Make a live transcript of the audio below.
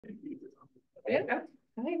There you go.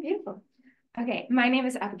 Okay, beautiful. Okay, my name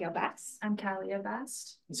is Abigail Bass. I'm Kalia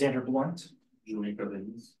Bast. Xander Blunt. Julie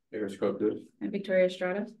Cardenas. Eric Good. And Victoria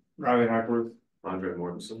Estrada. Riley Hartworth. Andre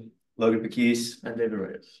Mortensen. Logan Bakis. And David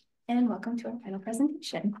Reyes. And welcome to our final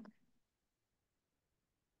presentation.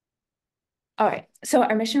 All right, so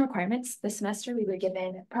our mission requirements this semester, we were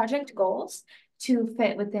given project goals to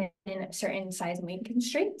fit within certain size and weight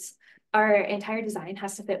constraints. Our entire design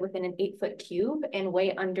has to fit within an 8-foot cube and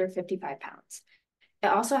weigh under 55 pounds. It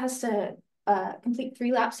also has to complete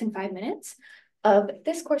 3 laps in 5 minutes of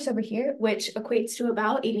this course over here, which equates to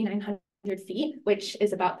about 8,900 feet, which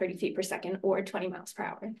is about 30 feet per second or 20 miles per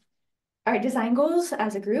hour. Our design goals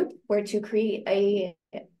as a group were to create a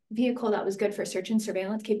vehicle that was good for search and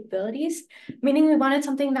surveillance capabilities, meaning we wanted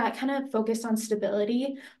something that kind of focused on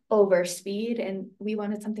stability over speed, and we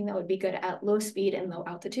wanted something that would be good at low speed and low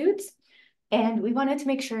altitudes. And we wanted to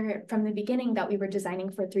make sure from the beginning that we were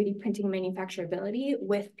designing for 3D printing manufacturability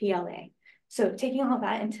with PLA. So taking all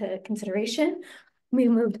that into consideration, we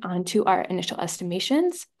moved on to our initial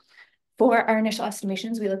estimations. For our initial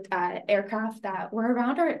estimations, we looked at aircraft that were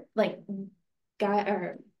around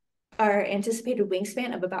our anticipated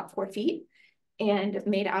wingspan of about 4 feet and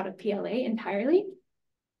made out of PLA entirely.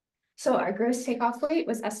 So our gross takeoff weight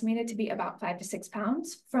was estimated to be about 5 to 6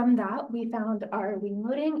 pounds. From that, we found our wing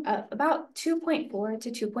loading of about 2.4 to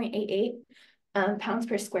 2.88 pounds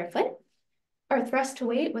per square foot. Our thrust to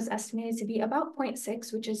weight was estimated to be about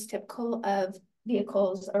 0.6, which is typical of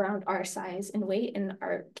vehicles around our size and weight and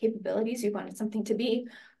our capabilities. We wanted something to be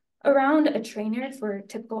around a trainer for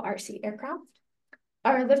typical RC aircraft.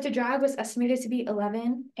 Our lift to drag was estimated to be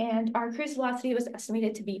 11, and our cruise velocity was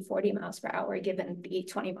estimated to be 40 miles per hour, given the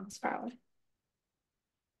 20 miles per hour.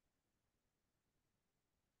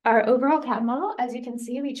 Our overall CAD model, as you can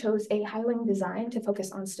see, we chose a high wing design to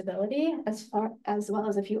focus on stability as well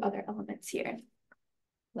as a few other elements here.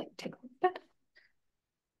 Like, take a look at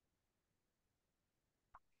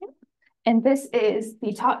that. And this is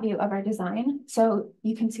the top view of our design. So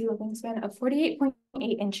you can see a wingspan of 48.8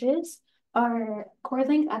 inches. Our chord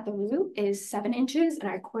length at the root is 7 inches, and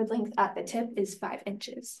our chord length at the tip is 5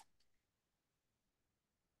 inches.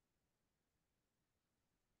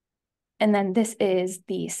 And then this is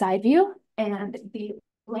the side view, and the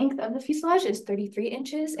length of the fuselage is 33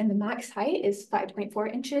 inches, and the max height is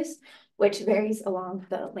 5.4 inches, which varies along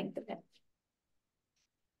the length of it.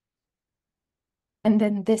 And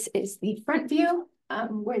then this is the front view,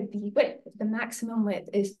 where the maximum width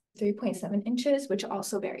is 3.7 inches, which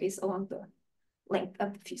also varies along the length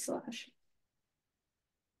of the fuselage.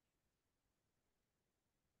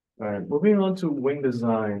 All right, moving on to wing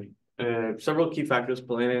design. Several key factors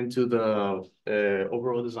play into the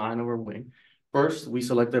overall design of our wing. First, we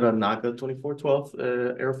selected a NACA 2412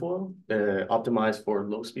 airfoil, optimized for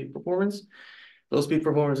low speed performance. Low speed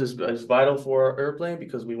performance is vital for our airplane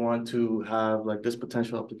because we want to have like this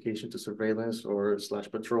potential application to surveillance or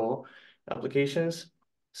 / patrol applications.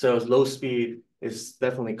 So low speed is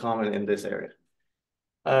definitely common in this area.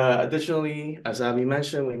 Additionally, as Abby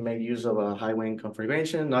mentioned, we made use of a high wing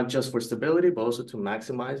configuration, not just for stability, but also to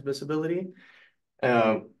maximize visibility.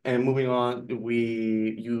 And moving on,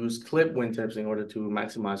 we use clip wingtips in order to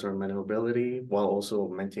maximize our maneuverability while also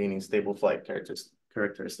maintaining stable flight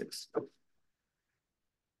characteristics.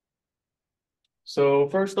 So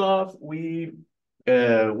first off, we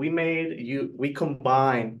combine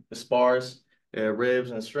the spars,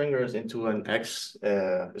 ribs, and stringers into an X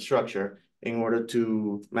structure in order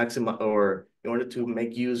to maximize or in order to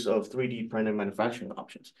make use of 3D printed manufacturing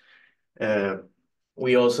options.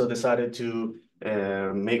 We also decided to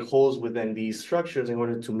make holes within these structures in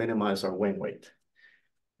order to minimize our wing weight.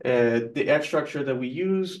 The F structure that we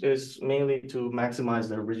use is mainly to maximize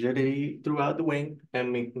the rigidity throughout the wing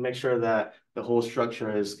and make sure that the whole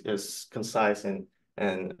structure is concise and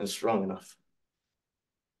strong enough.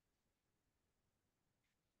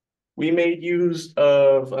 We made use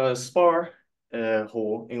of a spar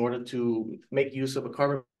hole in order to make use of a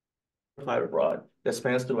carbon fiber rod that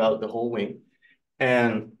spans throughout the whole wing,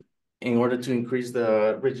 and in order to increase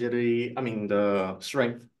the the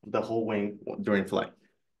strength of the whole wing during flight.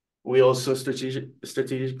 We also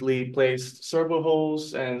strategically placed servo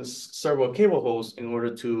holes and servo cable holes in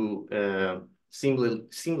order to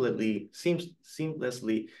seamlessly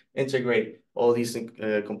integrate all these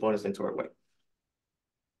components into our wing.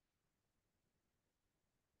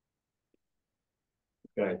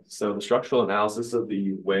 Okay, so the structural analysis of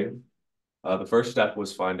the wing, the first step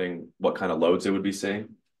was finding what kind of loads it would be seeing.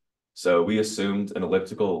 So we assumed an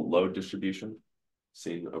elliptical load distribution,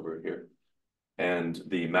 seen over here, and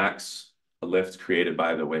the max lift created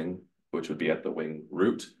by the wing, which would be at the wing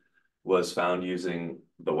root, was found using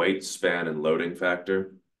the weight, span, and loading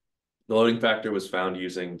factor. The loading factor was found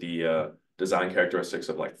using the design characteristics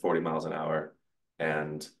of like 40 miles an hour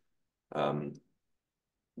and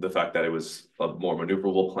the fact that it was a more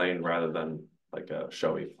maneuverable plane rather than like a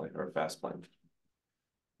showy plane or a fast plane.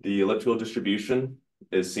 The elliptical distribution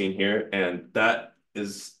is seen here, and that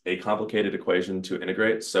is a complicated equation to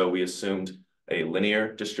integrate. So we assumed a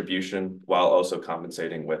linear distribution while also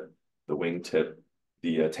compensating with the wingtip,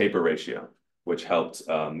 the taper ratio, which helped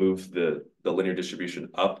move the linear distribution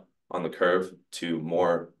up on the curve to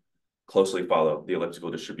more closely follow the elliptical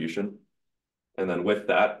distribution. And then with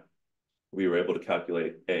that, we were able to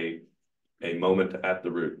calculate a moment at the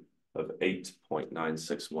root of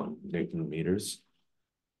 8.961 Newton meters.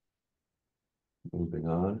 Moving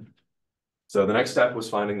on. So the next step was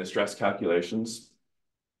finding the stress calculations.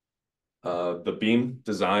 The beam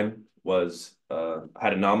design was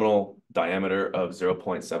had a nominal diameter of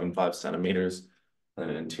 0.75 centimeters and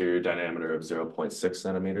an interior diameter of 0.6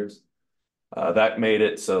 centimeters. That made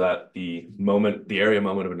it so that the area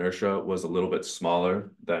moment of inertia was a little bit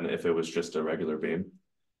smaller than if it was just a regular beam.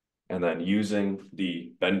 And then using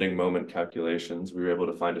the bending moment calculations, we were able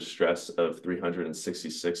to find a stress of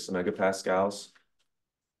 366 megapascals.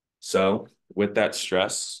 So with that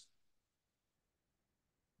stress,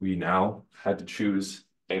 we now had to choose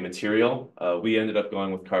a material. We ended up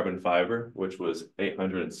going with carbon fiber, which was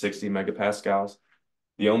 860 megapascals.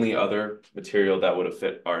 The only other material that would have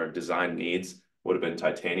fit our design needs would have been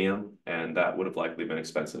titanium, and that would have likely been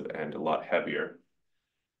expensive and a lot heavier.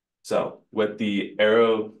 So with the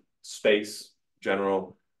aerospace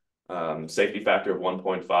general safety factor of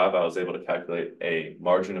 1.5, I was able to calculate a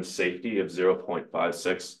margin of safety of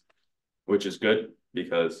 0.56, which is good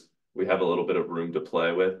because we have a little bit of room to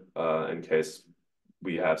play with in case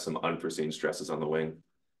we have some unforeseen stresses on the wing.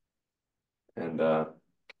 And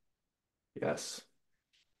yes.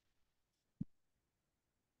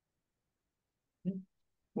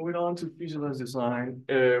 Moving on to fuselage design.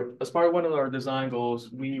 As part of one of our design goals,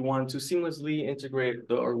 we want to seamlessly integrate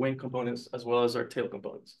our wing components as well as our tail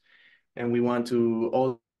components. And we want to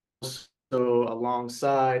also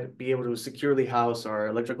alongside be able to securely house our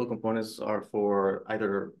electrical components are for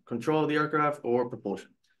either control of the aircraft or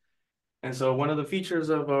propulsion. And so one of the features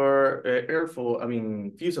of our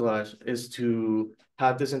fuselage is to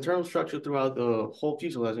have this internal structure throughout the whole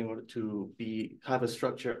fuselage in order to have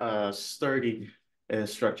a sturdy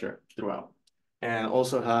structure throughout, and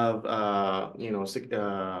also have a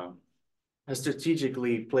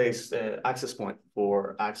strategically placed access point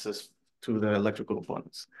for access to the electrical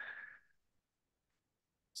components.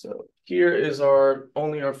 So here is our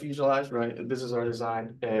fuselage, right? This is our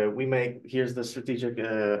design. Here's the strategic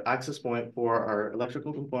access point for our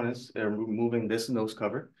electrical components, removing this nose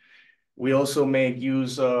cover. We also make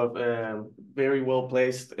use of very well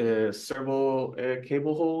placed servo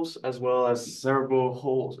cable holes, as well as servo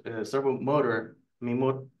holes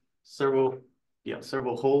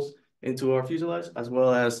into our fuselage, as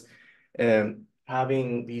well as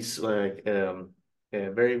having these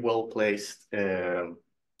very well placed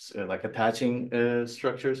like attaching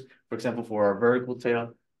structures. For example, for our vertical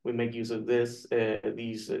tail, we make use of these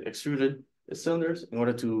extruded cylinders in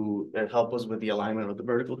order to help us with the alignment of the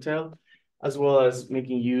vertical tail, as well as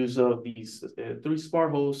making use of these 3 spar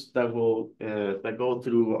holes that go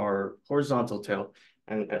through our horizontal tail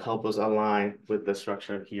and help us align with the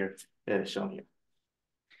structure here shown here.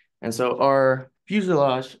 And so our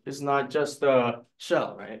fuselage is not just a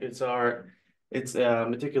shell, right? It's a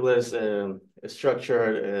meticulous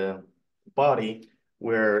structured body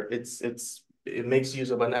where it makes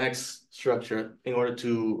use of an X structure in order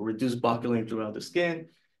to reduce buckling throughout the skin,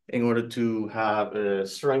 in order to have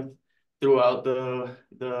strength throughout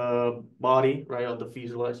the body, right, of the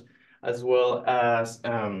fuselage, as well as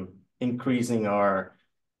decreasing our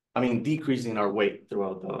weight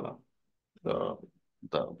throughout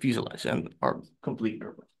the fuselage and our complete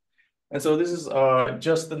airplane. And so this is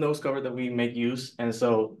just the nose cover that we make use. And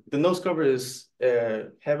so the nose cover is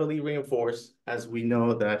heavily reinforced, as we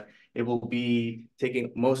know that it will be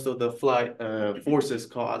taking most of the flight forces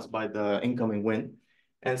caused by the incoming wind.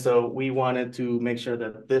 And so we wanted to make sure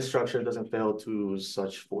that this structure doesn't fail to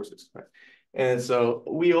such forces, right? And so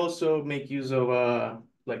we also make use of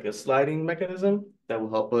like a sliding mechanism that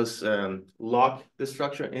will help us lock the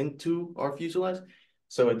structure into our fuselage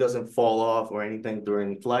so it doesn't fall off or anything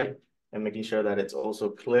during flight, and making sure that it's also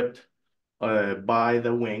clipped by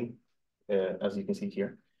the wing, as you can see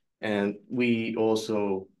here. And we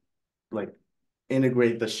also like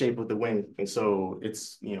integrate the shape of the wing, and so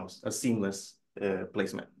it's a seamless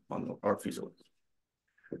placement on our fuselage.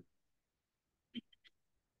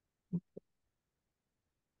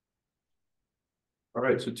 All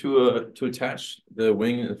right, so to attach the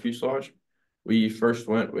wing and the fuselage, we first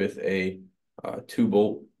went with a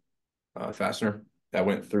 2-bolt fastener that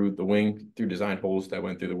went through the wing, through design holes that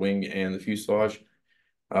went through the wing and the fuselage.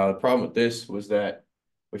 The problem with this was that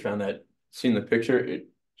we found that, seeing the picture, it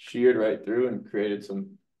sheared right through and created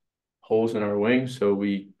some holes in our wing. So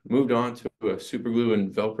we moved on to a super glue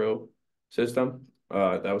and Velcro system.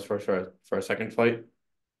 That was for our second flight.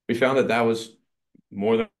 We found that that was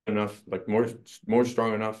more than enough, like more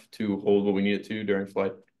strong enough to hold what we needed to during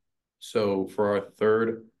flight. So for our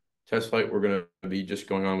third test flight, we're going to be just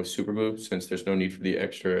going on with super glue, since there's no need for the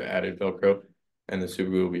extra added Velcro, and the super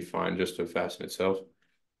glue will be fine just to fasten itself.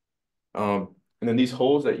 And then these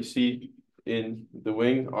holes that you see in the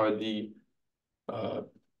wing are the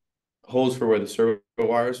holes for where the servo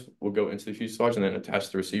wires will go into the fuselage and then attach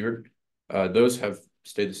the receiver. Those have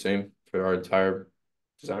stayed the same for our entire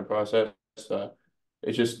design process.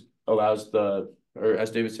 It just allows or as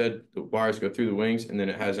David said, the wires go through the wings, and then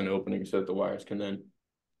it has an opening so that the wires can then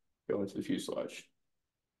go into the fuselage.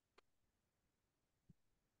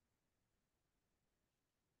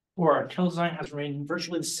 For our tail design has remained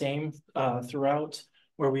virtually the same throughout,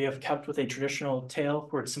 where we have kept with a traditional tail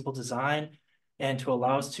for its simple design and to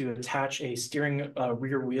allow us to attach a steering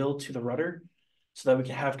rear wheel to the rudder so that we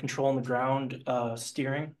can have control on the ground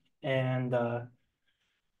steering. And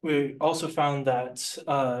we also found that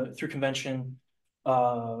through convention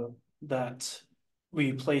that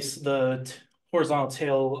we place the horizontal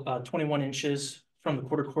tail 21 inches from the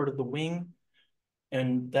quarter cord of the wing,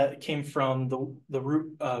 and that came from the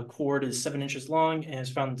root cord is 7 inches long and is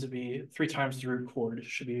found to be 3 times the root cord. It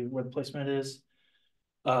should be where the placement is.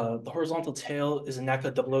 The horizontal tail is a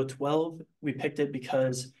NACA 0012. We picked it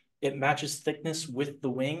because it matches thickness with the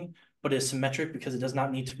wing, but is symmetric because it does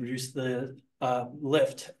not need to produce the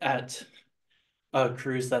lift at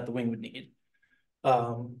cruise that the wing would need.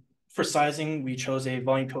 For sizing, we chose a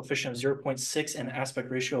volume coefficient of 0.6 and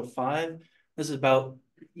aspect ratio of 5. This is about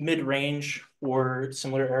mid-range for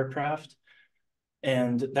similar aircraft,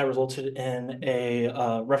 and that resulted in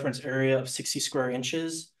a reference area of 60 square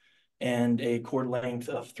inches and a chord length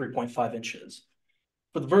of 3.5 inches.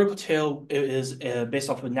 For the vertical tail, it is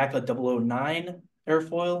based off of NACA 009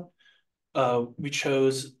 airfoil. We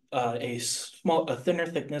chose a thinner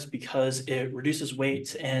thickness because it reduces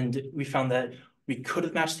weight, and we found that we could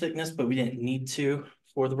have matched thickness, but we didn't need to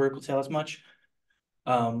for the vertical tail as much.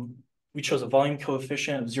 We chose a volume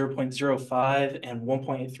coefficient of 0.05 and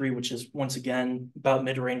 1.83, which is once again about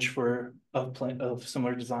mid-range for of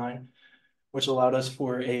similar design, which allowed us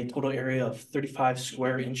for a total area of 35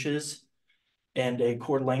 square inches and a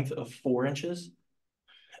chord length of 4 inches.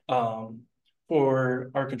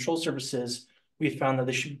 For our control surfaces, we found that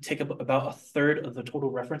they should take up about a third of the total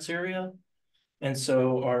reference area. And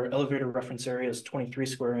so our elevator reference area is 23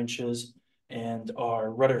 square inches, and our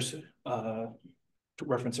rudder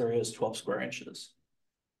reference area is 12 square inches.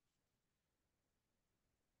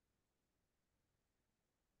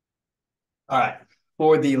 All right,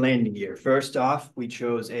 for the landing gear, first off, we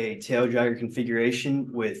chose a tail dragger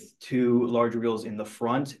configuration with 2 large wheels in the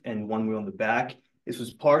front and 1 wheel in the back. This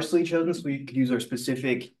was partially chosen so we could use our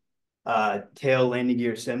specific tail landing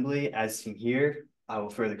gear assembly as seen here. I will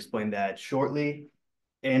further explain that shortly.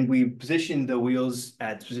 And we positioned the wheels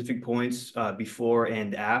at specific points before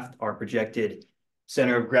and aft our projected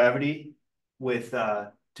center of gravity with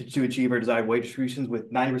to achieve our desired weight distributions,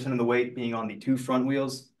 with 90% of the weight being on the 2 front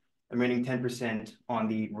wheels and remaining 10% on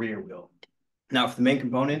the rear wheel. Now for the main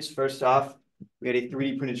components, first off, we had a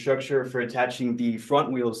 3D printed structure for attaching the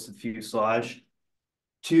front wheels to the fuselage,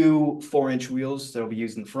 2 4-inch wheels that will be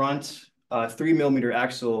used in front, a 3mm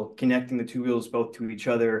axle connecting the 2 wheels both to each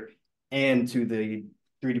other and to the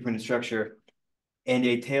 3D printed structure, and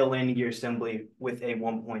a tail landing gear assembly with a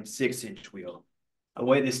 1.6-inch wheel. The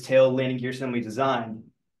way this tail landing gear assembly is designed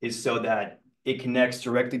is so that it connects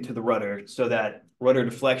directly to the rudder, so that rudder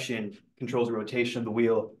deflection controls the rotation of the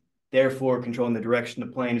wheel, therefore controlling the direction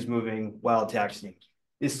the plane is moving while taxiing.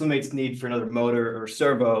 This eliminates the need for another motor or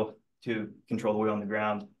servo to control the wheel on the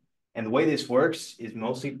ground. And the way this works is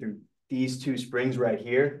mostly through these 2 springs right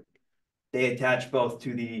here. They attach both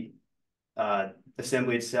to the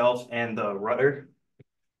assembly itself and the rudder.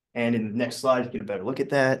 And in the next slide, you get a better look at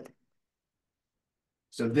that.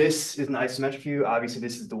 So this is an isometric view. Obviously,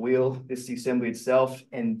 this is the wheel. This is the assembly itself.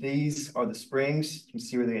 And these are the springs. You can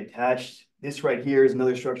see where they attached. This right here is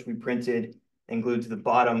another structure we printed and glued to the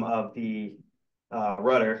bottom of the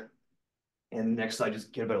rudder. And the next slide,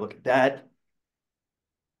 just get a better look at that.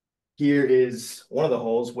 Here is one of the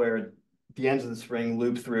holes where the ends of the spring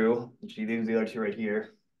loop through. These are the other 2 right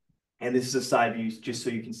here. And this is a side view just so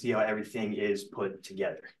you can see how everything is put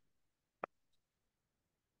together.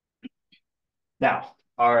 Now,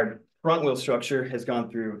 our front wheel structure has gone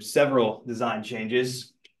through several design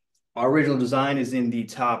changes. Our original design is in the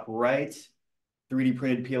top right, 3D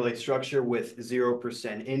printed PLA structure with 0%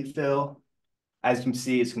 infill. As you can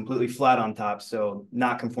see, it's completely flat on top, so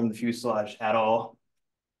not conform to fuselage at all.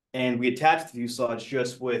 And we attached the fuselage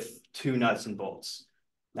just with 2 nuts and bolts.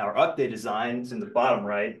 Now our update design is in the bottom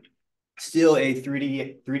right, still a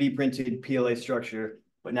 3D printed PLA structure,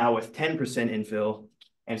 but now with 10% infill.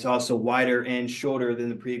 And it's also wider and shorter than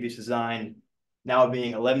the previous design, now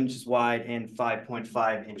being 11 inches wide and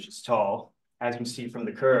 5.5 inches tall. As you can see from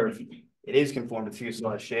the curve, it is conformed to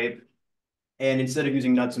fuselage shape. And instead of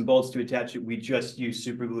using nuts and bolts to attach it, we just use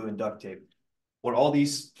super glue and duct tape. What all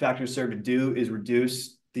these factors serve to do is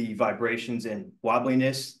reduce the vibrations and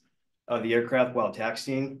wobbliness of the aircraft while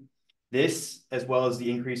taxiing. This, as well as the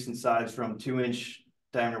increase in size from 2-inch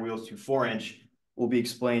diameter wheels to 4-inch, will be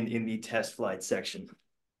explained in the test flight section.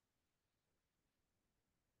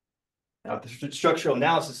 Now, the structural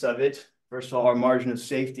analysis of it, first of all, our margin of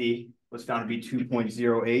safety was found to be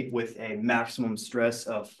 2.08 with a maximum stress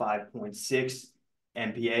of 5.6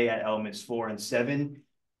 MPa at elements 4 and 7.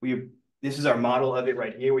 This is our model of it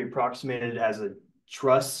right here. We approximated it as a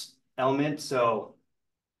truss element. So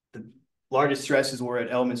the largest stresses were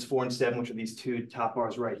at elements 4 and 7, which are these 2 top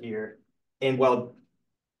bars right here. And while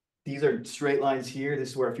these are straight lines here, this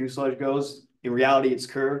is where our fuselage goes. In reality, it's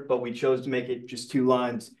curved, but we chose to make it just 2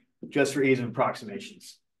 lines just for ease of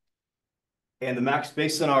approximations. And the max,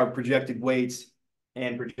 based on our projected weights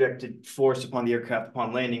and projected force upon the aircraft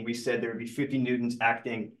upon landing, we said there would be 50 newtons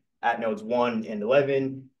acting at nodes 1 and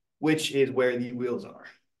 11, which is where the wheels are.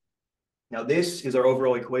 Now, this is our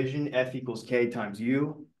overall equation, F equals K times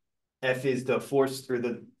U. F is the force or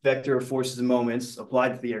the vector of forces and moments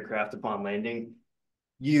applied to the aircraft upon landing.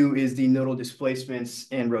 U is the nodal displacements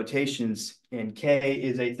and rotations, and K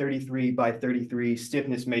is a 33 by 33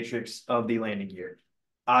 stiffness matrix of the landing gear.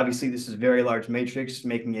 Obviously, this is a very large matrix,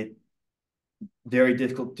 making it very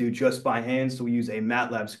difficult to do just by hand, so we use a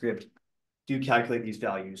MATLAB script to calculate these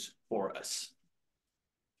values for us.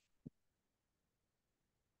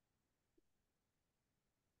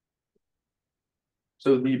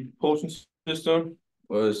 So the propulsion system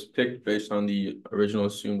was picked based on the original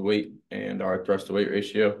assumed weight and our thrust to weight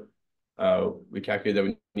ratio. We calculated that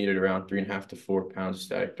we needed around 3.5 to 4 pounds of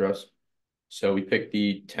static thrust. So we picked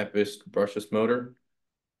the Tempest brushless motor.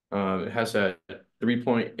 It has a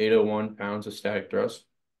 3.801 pounds of static thrust.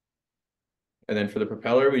 And then for the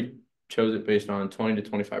propeller, we chose it based on 20 to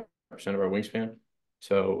 25% of our wingspan.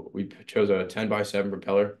 So we chose a 10 by 7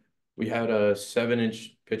 propeller. We had a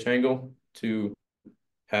 7-inch pitch angle to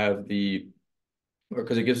have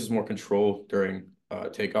because it gives us more control during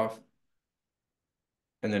takeoff.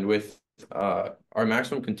 And then with our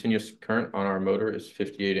maximum continuous current on our motor is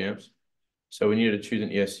 58 amps. So we needed to choose an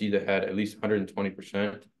ESC that had at least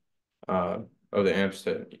 120% of the amps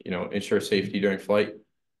to ensure safety during flight.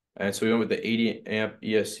 And so we went with the 80 amp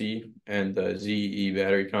ESC and the ZE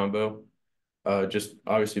battery combo, just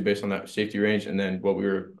obviously based on that safety range and then what we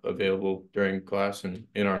were available during class and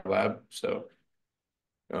in our lab. So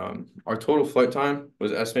our total flight time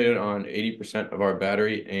was estimated on 80% of our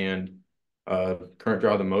battery and current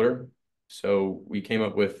draw of the motor. So we came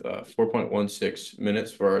up with 4.16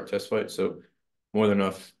 minutes for our test flight. So more than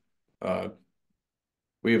enough. Our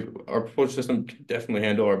propulsion system can definitely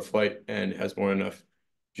handle our flight and has more than enough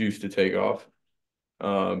juice to take off.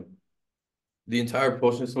 The entire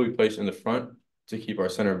propulsion system will be placed in the front to keep our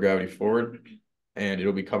center of gravity forward, and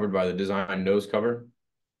it'll be covered by the design nose cover.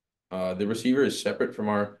 The receiver is separate from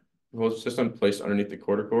our propulsion system, placed underneath the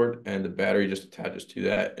quarter cord, and the battery just attaches to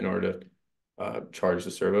that in order to charge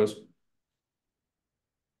the servos.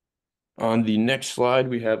 On the next slide,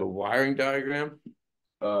 we have a wiring diagram.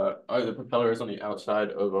 The propeller is on the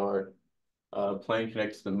outside of our plane,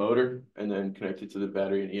 connected to the motor, and then connected to the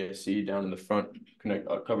battery and ESC down in the front,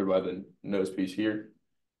 covered by the nose piece here.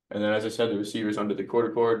 And then, as I said, the receiver is under the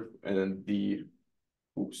quarter cord, and then the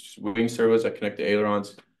wing servos that connect the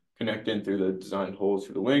ailerons connect in through the design holes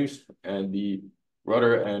for the wings, and the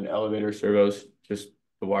rudder and elevator servos, just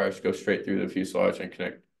the wires go straight through the fuselage and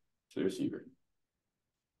connect to the receiver.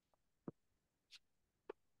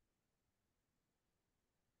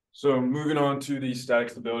 So moving on to the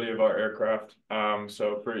static stability of our aircraft.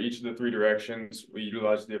 So for each of the 3 directions, we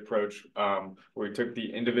utilized the approach where we took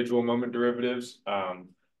the individual moment derivatives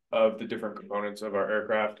of the different components of our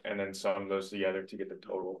aircraft and then summed those together to get the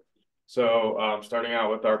total. So starting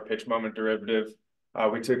out with our pitch moment derivative,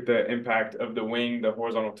 we took the impact of the wing, the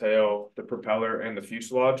horizontal tail, the propeller, and the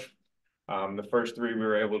fuselage. The first three we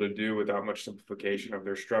were able to do without much simplification of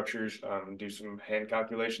their structures, do some hand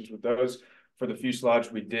calculations with those. For the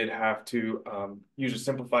fuselage, we did have to use a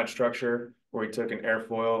simplified structure where we took an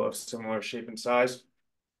airfoil of similar shape and size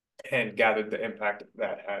and gathered the impact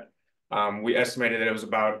that had. We estimated that it was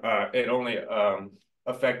about, it only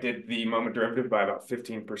affected the moment derivative by about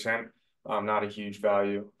 15%, not a huge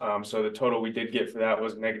value. So the total we did get for that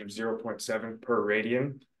was negative 0.7 per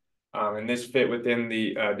radian. And this fit within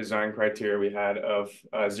the design criteria we had of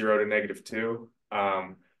 0 to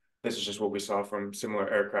 -2. This is just what we saw from similar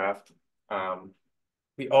aircraft.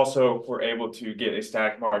 We also were able to get a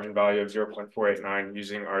static margin value of 0.489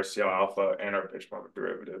 using our CL alpha and our pitch moment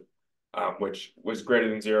derivative, which was greater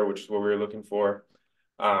than 0, which is what we were looking for.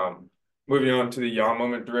 Moving on to the yaw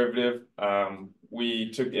moment derivative,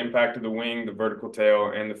 we took the impact of the wing, the vertical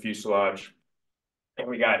tail, and the fuselage, and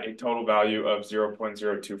we got a total value of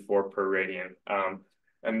 0.024 per radian.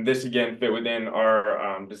 And this again fit within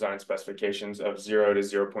our design specifications of 0 to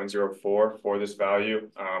 0.04 for this value,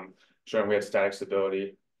 showing we had static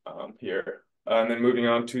stability here. And then moving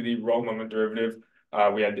on to the roll moment derivative,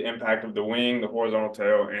 we had the impact of the wing, the horizontal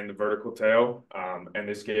tail, and the vertical tail. And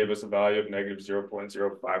this gave us a value of negative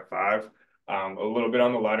 0.055. A little bit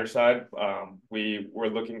on the lighter side, we were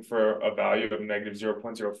looking for a value of negative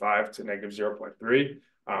 0.05 to negative 0.3,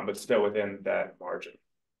 but still within that margin.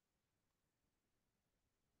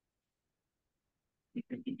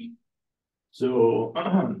 So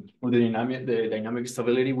with the dynamic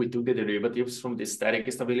stability, we took the derivatives from the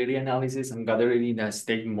static stability analysis and gathered it in a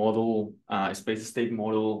state model, space state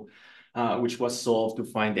model, which was solved to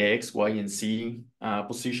find the X, Y, and Z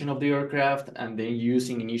position of the aircraft, and then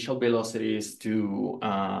using initial velocities to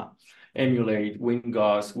emulate wind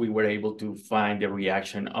gusts, we were able to find the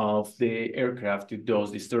reaction of the aircraft to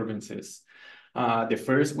those disturbances. The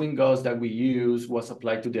first wind gust that we used was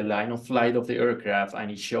applied to the line of flight of the aircraft, and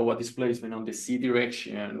it showed a displacement on the C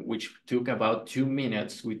direction, which took about 2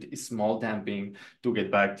 minutes with small damping to get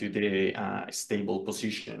back to the stable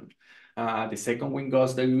position. The second wind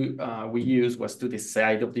gust that we used was to the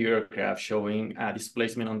side of the aircraft, showing a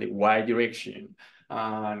displacement on the Y direction.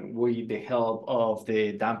 With the help of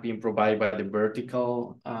the damping provided by the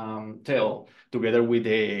vertical tail, together with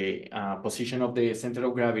the position of the center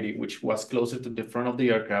of gravity, which was closer to the front of the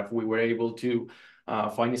aircraft, we were able to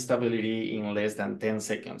find stability in less than 10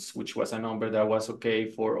 seconds, which was a number that was okay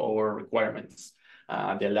for our requirements.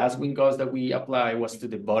 The last wind gust that we applied was to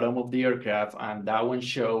the bottom of the aircraft, and that one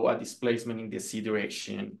showed a displacement in the C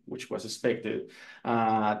direction, which was expected.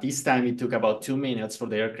 This time it took about 2 minutes for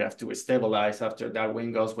the aircraft to stabilize after that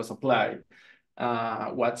wind gust was applied.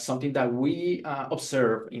 Something that we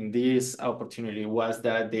observed in this opportunity was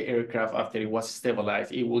that the aircraft, after it was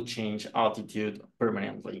stabilized, it will change altitude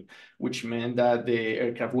permanently, which meant that the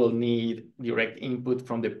aircraft will need direct input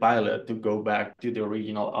from the pilot to go back to the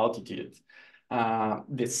original altitude.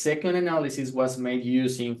 The second analysis was made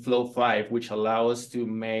using Flow 5, which allows us to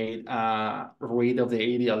make read of the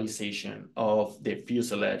idealization of the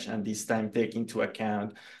fuselage, and this time take into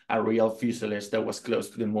account a real fuselage that was close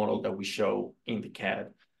to the model that we show in the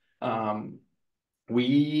CAD.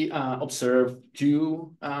 We observed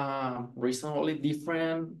two reasonably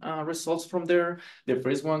different results from there. The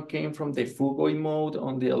first one came from the Fugoi mode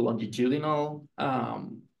on the longitudinal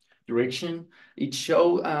direction. It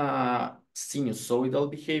showed sinusoidal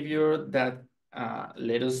behavior that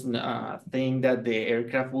let us think that the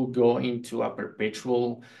aircraft will go into a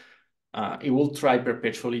perpetual, it will try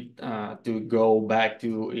perpetually to go back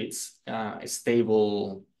to its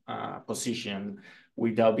stable position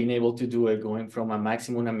without being able to do it, going from a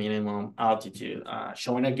maximum and minimum altitude,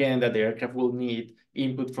 showing again that the aircraft will need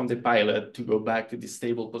input from the pilot to go back to the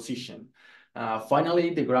stable position.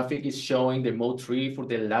 Finally, the graphic is showing the mode 3 for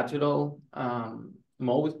the lateral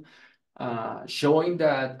mode, showing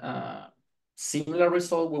that similar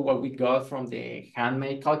result with what we got from the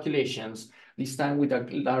handmade calculations, this time with a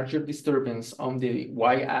larger disturbance on the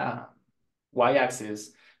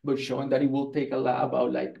y-axis, but showing that it will take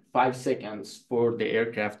about like 5 seconds for the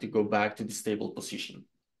aircraft to go back to the stable position.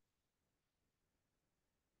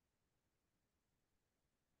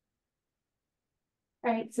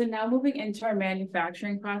 All right, so now moving into our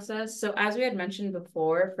manufacturing process. So as we had mentioned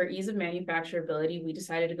before, for ease of manufacturability, we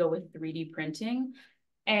decided to go with 3D printing.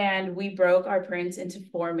 And we broke our prints into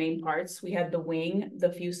 4 main parts. We had the wing,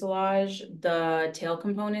 the fuselage, the tail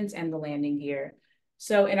components, and the landing gear.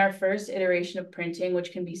 So in our first iteration of printing,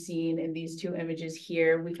 which can be seen in these 2 images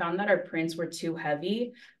here, we found that our prints were too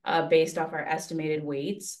heavy based off our estimated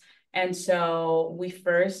weights. And so we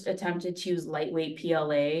first attempted to use lightweight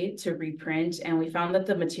PLA to reprint, and we found that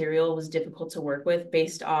the material was difficult to work with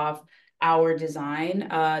based off our design,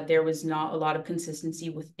 there was not a lot of consistency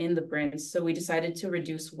within the prints. So we decided to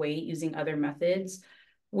reduce weight using other methods.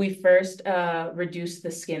 We first reduced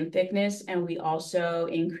the skin thickness, and we also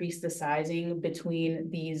increased the sizing between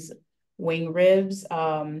these wing ribs,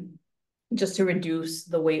 just to reduce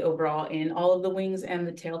the weight overall in all of the wings and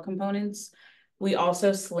the tail components. We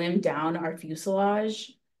also slimmed down our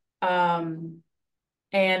fuselage, and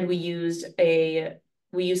we used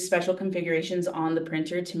special configurations on the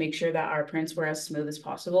printer to make sure that our prints were as smooth as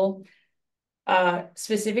possible.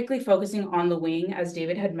 Specifically focusing on the wing, as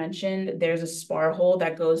David had mentioned, there's a spar hole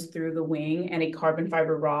that goes through the wing and a carbon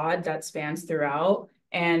fiber rod that spans throughout.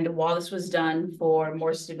 And while this was done for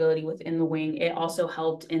more stability within the wing, it also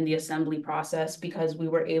helped in the assembly process because we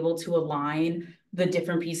were able to align the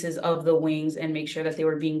different pieces of the wings and make sure that they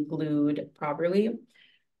were being glued properly.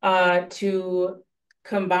 To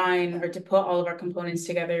combine or to put all of our components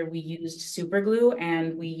together, we used super glue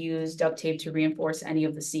and we used duct tape to reinforce any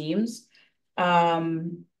of the seams.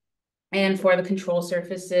 And for the control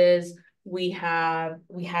surfaces, we had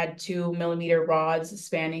 2mm rods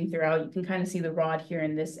spanning throughout. You can kind of see the rod here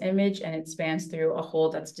in this image, and it spans through a hole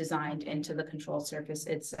that's designed into the control surface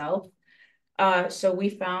itself. So we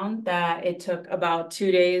found that it took about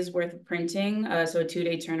 2 days worth of printing, so a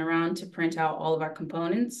 2-day turnaround to print out all of our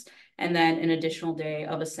components, and then an additional day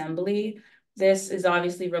of assembly. This is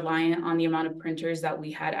obviously reliant on the amount of printers that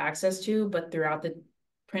we had access to, but throughout the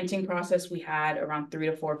printing process, we had around 3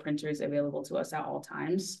 to 4 printers available to us at all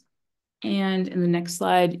times. And in the next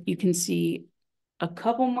slide, you can see a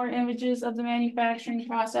couple more images of the manufacturing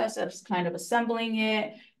process of kind of assembling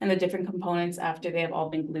it and the different components after they have all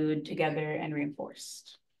been glued together and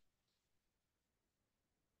reinforced.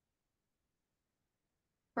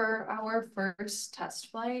 For our first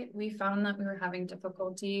test flight, we found that we were having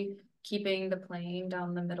difficulty keeping the plane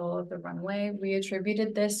down the middle of the runway. We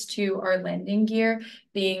attributed this to our landing gear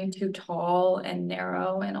being too tall and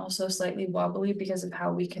narrow and also slightly wobbly because of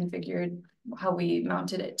how we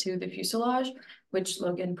mounted it to the fuselage, which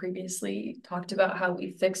Logan previously talked about how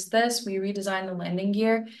we fixed this. We redesigned the landing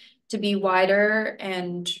gear to be wider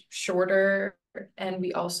and shorter, and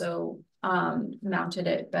we also mounted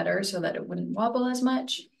it better so that it wouldn't wobble as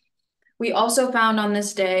much. We also found on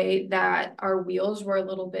this day that our wheels were a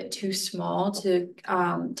little bit too small to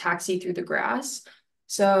taxi through the grass.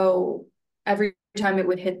 So every time it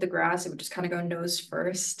would hit the grass, it would just kind of go nose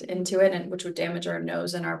first into it, and which would damage our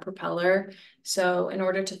nose and our propeller. So in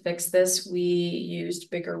order to fix this, we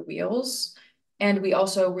used bigger wheels, and we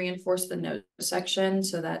also reinforced the nose section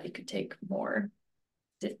so that it could take more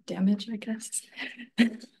damage, I guess.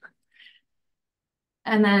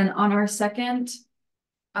 And then on our second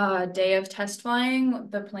day of test flying,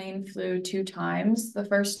 the plane flew 2 times. The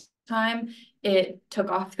first time it took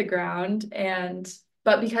off the ground,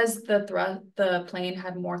 but because the plane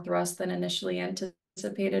had more thrust than initially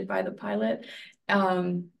anticipated by the pilot,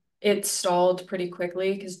 it stalled pretty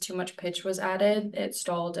quickly because too much pitch was added. It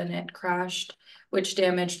stalled and it crashed, which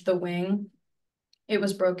damaged the wing. It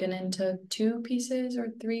was broken into 2 pieces or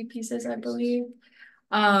 3 pieces, I believe.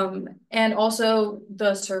 And also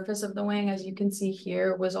the surface of the wing, as you can see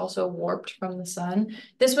here, was also warped from the sun.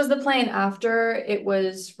 This was the plane after it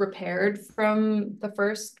was repaired from the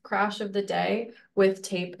first crash of the day with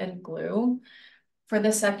tape and glue. For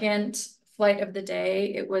the second flight of the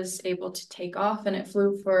day, it was able to take off, and it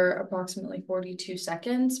flew for approximately 42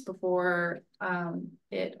 seconds before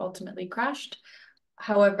it ultimately crashed.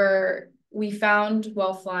 However, we found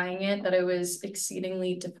while flying it that it was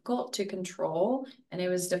exceedingly difficult to control, and it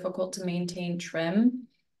was difficult to maintain trim.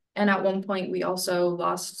 And at one point we also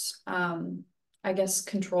lost, I guess,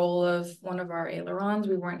 control of one of our ailerons.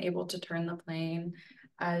 We weren't able to turn the plane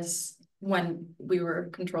as when we were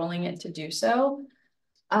controlling it to do so.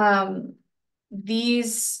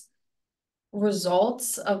 These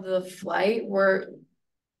results of the flight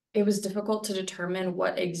it was difficult to determine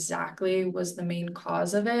what exactly was the main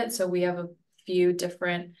cause of it. So we have a few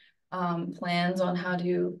different plans on how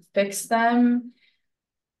to fix them.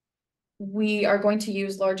 We are going to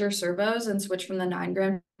use larger servos and switch from the 9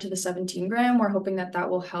 gram to the 17 gram. We're hoping that that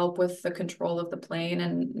will help with the control of the plane,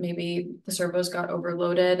 and maybe the servos got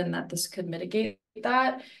overloaded and that this could mitigate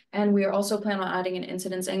that. And we are also planning on adding an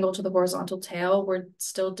incidence angle to the horizontal tail. We're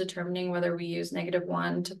still determining whether we use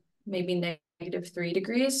 -1 to maybe -3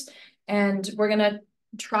 degrees. And we're gonna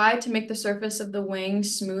try to make the surface of the wing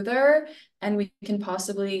smoother, and we can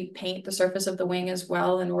possibly paint the surface of the wing as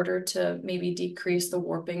well in order to maybe decrease the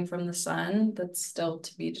warping from the sun. That's still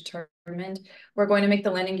to be determined. We're going to make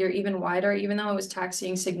the landing gear even wider, even though it was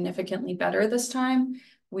taxiing significantly better this time.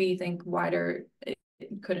 We think wider, it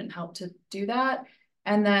couldn't help to do that.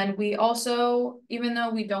 And then we also, even though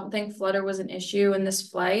we don't think flutter was an issue in this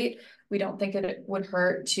flight, we don't think it would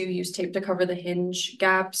hurt to use tape to cover the hinge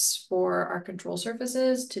gaps for our control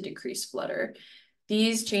surfaces to decrease flutter.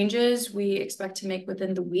 These changes we expect to make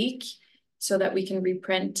within the week so that we can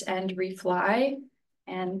reprint and refly.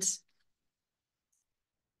 And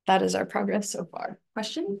that is our progress so far.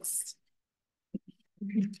 Questions?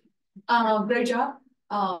 Great job.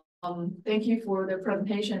 Thank you for the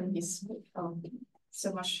presentation. It's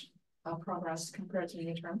so much progress compared to the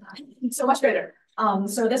midterm. So much better.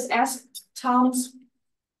 So let's ask Tom's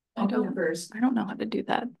first. I don't know how to do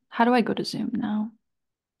that. How do I go to Zoom now?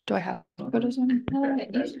 Do I have to go to Zoom?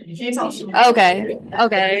 He's on Zoom. Okay.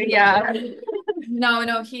 Okay. Yeah.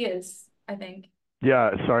 No, he is, I think.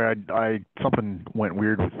 Yeah, sorry, I something went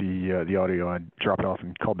weird with the audio. I dropped off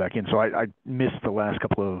and called back in, so I missed the last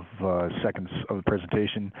couple of seconds of the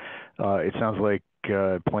presentation. It sounds like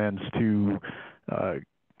plans to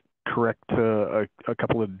correct a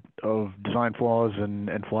couple of design flaws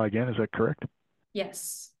and fly again. Is that correct?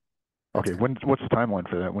 Yes. Okay. What's the timeline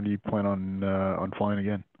for that? When do you plan on flying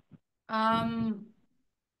again?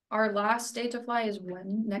 Our last day to fly is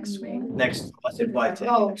when? Next week? Next, I said flight today,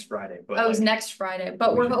 Oh. next Friday, but Oh, it was like, next Friday,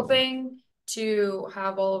 but we're hoping to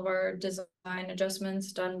have all of our design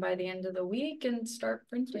adjustments done by the end of the week and start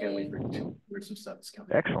we gotta wait printing. for some stuff that's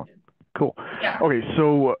coming. Excellent. Cool. Yeah. Okay,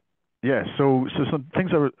 so yeah, so some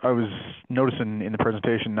things I was noticing in the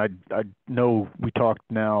presentation. I know we talked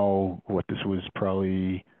now. What this was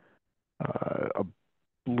probably a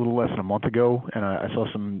little less than a month ago, and I saw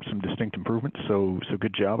some distinct improvements. So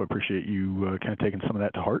good job. I appreciate you kind of taking some of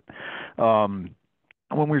that to heart.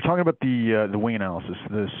 When we were talking about the wing analysis,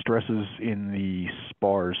 the stresses in the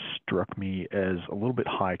spars struck me as a little bit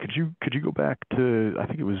high. Could you go back to, I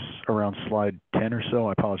think it was around slide 10 or so?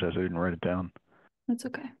 I apologize, I didn't write it down. That's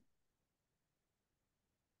okay.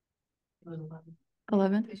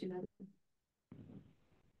 11. I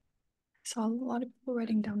saw a lot of people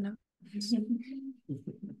writing down notes.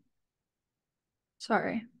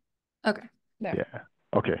 Sorry. Okay. There. Yeah.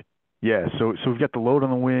 Okay. Yeah. So we've got the load on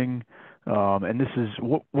the wing, and this is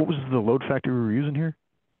what was the load factor we were using here?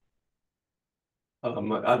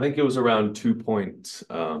 I think it was around 2 point,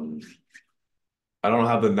 I don't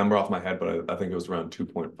have the number off my head, but I think it was around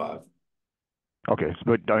 2.5. Okay,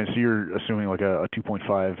 but I mean, so you're assuming like a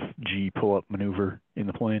 2.5 G pull-up maneuver in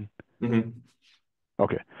the plane? Mm-hmm.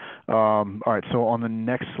 Okay. All right. So on the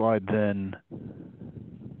next slide, then.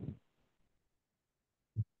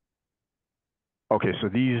 Okay, so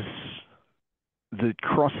the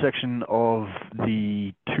cross section of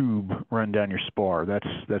the tube run down your spar. That's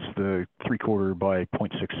the 3/4 by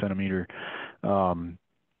 0.6 centimeter.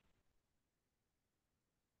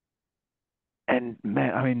 And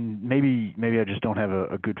man, I mean, maybe I just don't have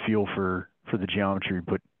a good feel for the geometry,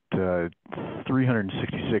 but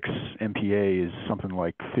 366 MPa is something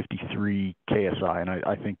like 53 KSI, and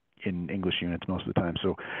I think in English units most of the time.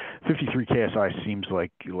 So 53 KSI seems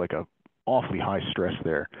like a awfully high stress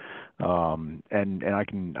there. And I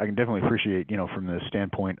can definitely appreciate, from the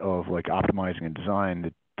standpoint of like optimizing a design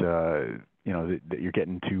that that you're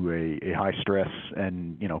getting to a high stress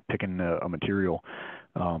and picking a material.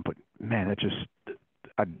 But man,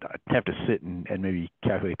 I'd have to sit and maybe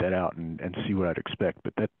calculate that out and see what I'd expect.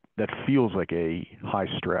 But that feels like a high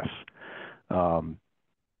stress. I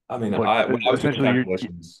mean, when I was doing essentially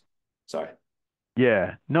calculations, sorry.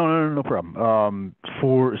 Yeah, no problem.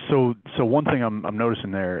 So one thing I'm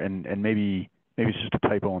noticing there, and maybe it's just a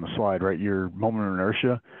typo on the slide, right? Your moment of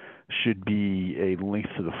inertia should be a length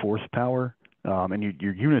to the fourth power, and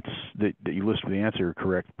your units that you list for the answer are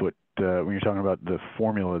correct, but when you're talking about the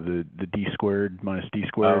formula, the d squared minus d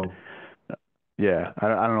squared, yeah,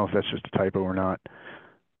 I don't know if that's just a typo or not.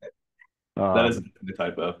 That is a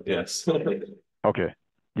typo, yes. Okay,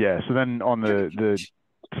 yeah. So then on the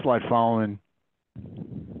slide following.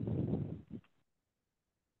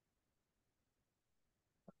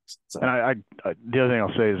 And I the other thing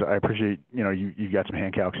I'll say is I appreciate you got some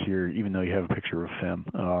hand calcs here, even though you have a picture of FEM.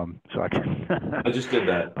 So I can. I just did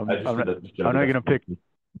that. I'm not gonna pick.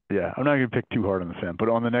 Yeah, I'm not gonna pick too hard on the FEM. But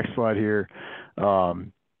on the next slide here,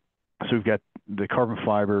 so we've got the carbon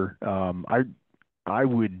fiber. I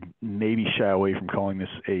would maybe shy away from calling this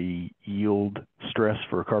a yield stress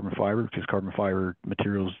for a carbon fiber, because carbon fiber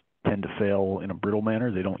materials tend to fail in a brittle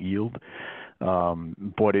manner. They don't yield.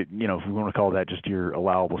 But if we want to call that just your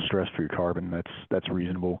allowable stress for your carbon, that's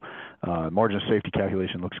reasonable. Margin of safety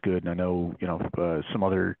calculation looks good, and I know some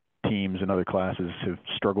other teams and other classes have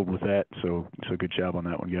struggled with that. So good job on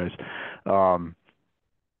that one, guys.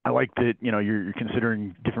 I like that, you're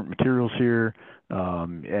considering different materials here,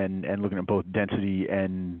 and looking at both density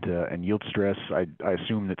and yield stress. I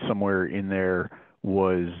assume that somewhere in there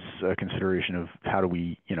was a consideration of how do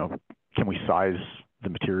we, can we size the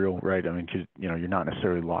material, right? I mean, 'cause, you're not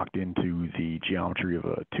necessarily locked into the geometry of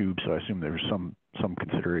a tube, so I assume there was some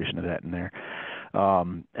consideration of that in there.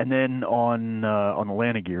 And then on the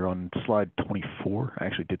landing gear on slide 24, I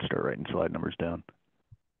actually did start writing slide numbers down.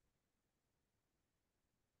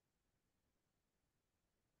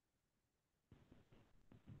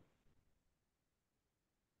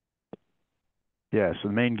 Yeah, so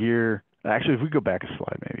the main gear, actually, if we go back a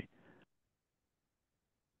slide, maybe.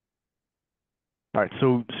 All right,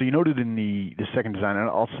 so you noted in the second design, and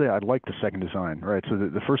I'll say I like the second design, right? So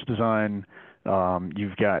the first design,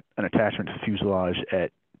 you've got an attachment to the fuselage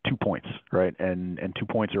at 2 points, right? And 2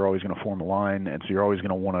 points are always going to form a line, and so you're always going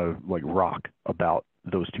to want to like rock about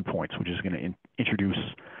those 2 points, which is going to introduce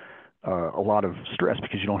a lot of stress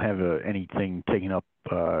because you don't have anything taking up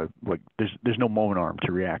like there's no moment arm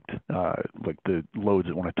to react like the loads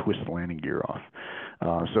that want to twist the landing gear off.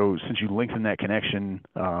 So since you lengthen that connection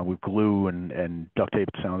with glue and duct tape,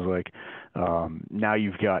 it sounds like now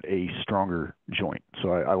you've got a stronger joint.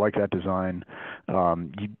 So I like that design.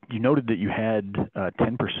 You noted that you had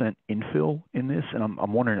 10% infill in this, and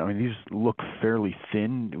I'm wondering. I mean, these look fairly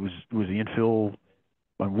thin. Was the infill?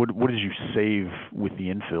 What did you save with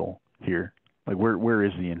the infill here? Like where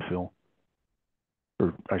is the infill?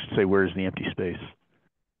 Or I should say, where is the empty space?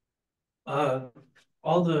 All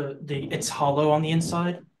it's hollow on the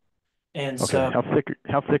inside, and Okay, so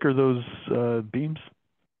how thick are those beams?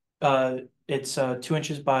 it's 2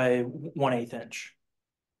 inches by 1/8 inch.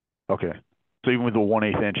 Okay, so even with the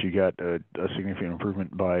 1/8 inch, you got a significant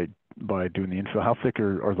improvement by doing the infill. How thick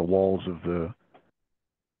are the walls of the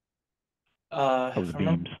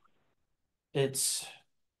beams? It's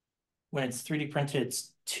when it's 3D printed,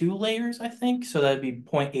 it's 2 layers, I think. So that'd be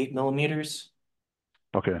 0.8 millimeters.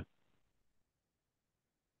 Okay.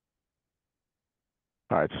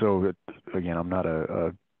 All right. So again, I'm not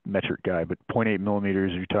a metric guy, but 0.8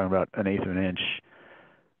 millimeters, you're talking about 1/8 of an inch,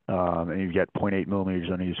 and you've got 0.8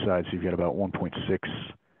 millimeters on each side, so you've got about 1.6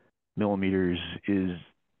 millimeters. I mean,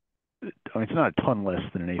 it's not a ton less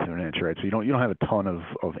than 1/8 of an inch, right? So you don't have a ton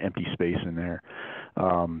of empty space in there.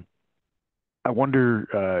 I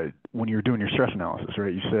wonder when you're doing your stress analysis,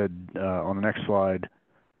 right? You said on the next slide.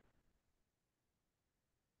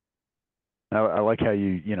 I like how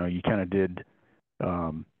you kind of did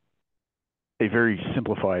a very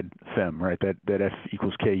simplified FEM, right? That F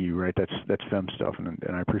equals KU, right? That's FEM stuff, and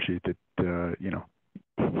I appreciate that.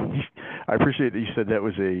 I appreciate that you said that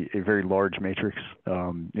was a very large matrix.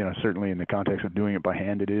 Certainly in the context of doing it by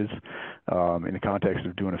hand, it is. In the context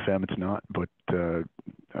of doing a FEM, it's not. But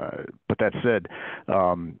that said,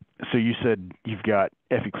 so you said you've got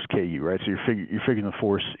F equals KU, right? So you're figuring the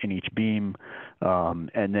force in each beam,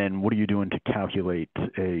 and then what are you doing to calculate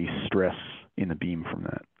a stress in the beam from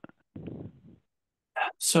that?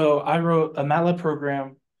 So I wrote a MATLAB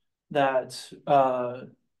program that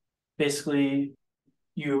basically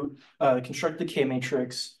you construct the K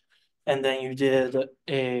matrix, and then you did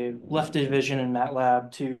a left division in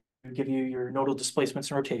MATLAB to give you your nodal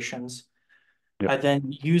displacements and rotations. Yep. I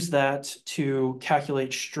then used that to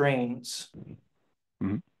calculate strains.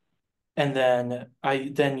 Mm-hmm. And then I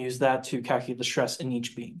use that to calculate the stress in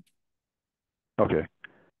each beam. Okay.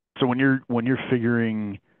 So when you're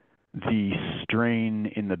figuring the strain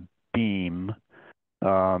in the beam,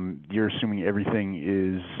 you're assuming everything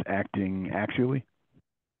is acting axially?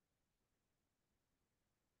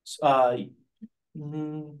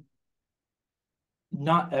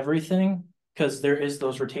 Not everything, because there is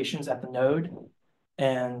those rotations at the node.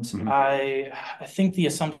 And Mm-hmm. I think the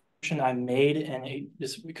assumption I made, and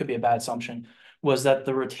it could be a bad assumption, was that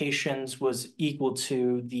the rotations was equal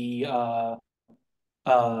to the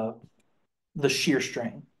shear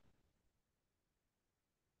strain.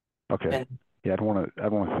 Okay. Yeah, I'd want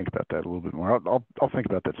to think about that a little bit more. I'll think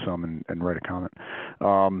about that some and write a comment.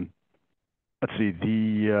 Let's see,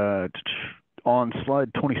 on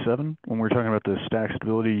slide 27, when we're talking about the static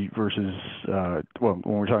stability versus when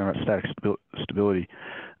we're talking about static stability,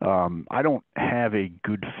 I don't have a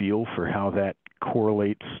good feel for how that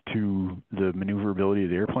correlates to the maneuverability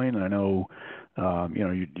of the airplane. And I know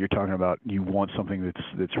you're talking about you want something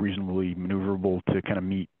that's reasonably maneuverable to kind of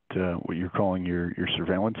meet what you're calling your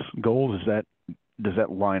surveillance goals. Does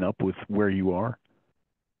that line up with where you are?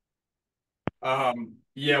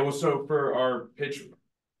 Yeah, well, so for our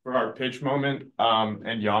pitch moment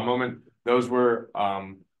and yaw moment, those were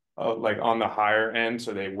like on the higher end,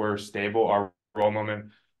 so they were stable. Our roll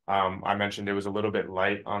moment I mentioned it was a little bit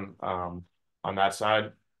light on that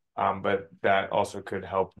side, but that also could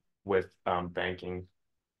help with banking.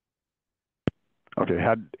 Okay,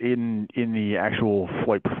 in the actual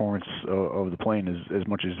flight performance of the plane, as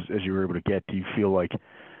much as you were able to get, do you feel like,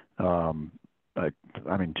 I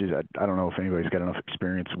mean, geez, I don't know if anybody's got enough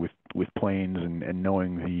experience with planes and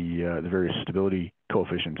knowing the various stability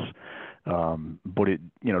coefficients, but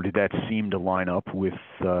did that seem to line up with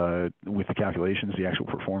the calculations, the actual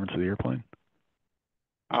performance of the airplane?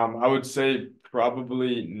 I would say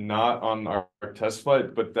probably not on our test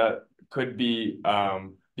flight, but that could be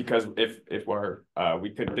because if we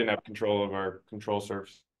didn't have control of our control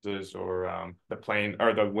surfaces, or the plane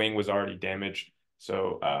or the wing was already damaged,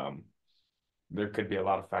 so there could be a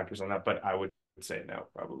lot of factors on that, but I would say no,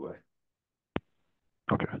 probably.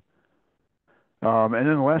 Okay. And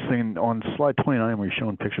then the last thing on slide 29, where you're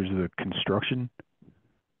showing pictures of the construction.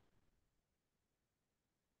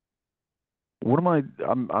 What am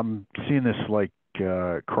I'm seeing this like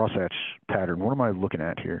crosshatch pattern. What am I looking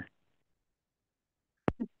at here?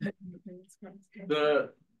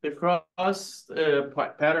 The cross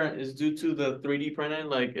pattern is due to the 3D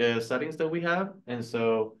printed settings that we have, and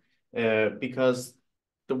so because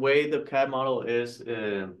the way the CAD model is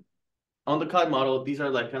on the CAD model, these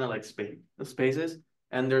are like kind of like spaces,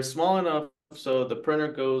 and they're small enough so the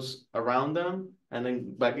printer goes around them and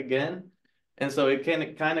then back again, and so it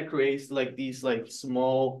kind of creates like these like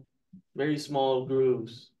small, very small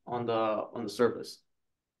grooves on the surface.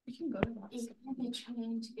 You can go to that. It can be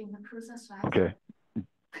changed in the process size. Okay.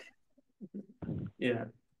 Yeah.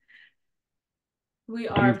 We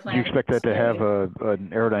Do are you planning expect that to have an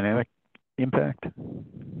aerodynamic impact?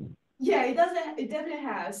 Yeah, it doesn't. It definitely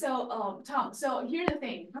has. So, Tom. So here's the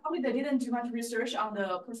thing. Probably they didn't do much research on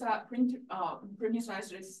the printing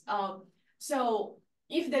sizes. So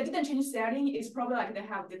if they didn't change setting, it's probably like they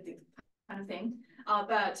have the kind of thing.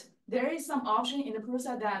 But there is some option in the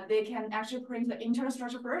process that they can actually print the internal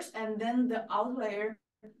structure first, and then the outer layer,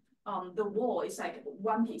 the wall is like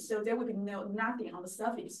one piece. So there will be nothing on the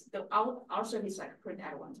surface. The outer surface is like printed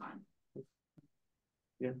at one time.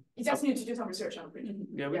 Yeah. You just need to do some research on printing.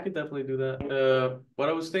 Yeah, we could definitely do that. What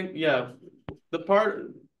I was thinking, yeah,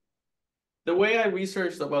 the way I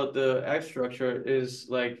researched about the X structure is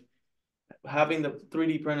like having the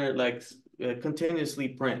 3D printer like continuously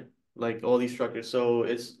print like all these structures. So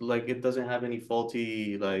it's like it doesn't have any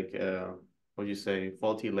faulty what do you say,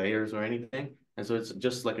 faulty layers or anything. And so it's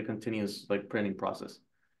just like a continuous like printing process.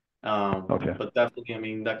 Okay. But definitely, I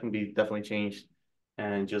mean, that can be definitely changed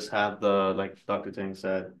and just have the, like Dr. Ting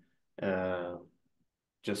said,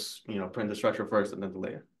 just, print the structure first and then the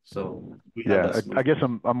layer. So we have Yeah, that I guess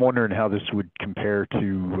I'm wondering how this would compare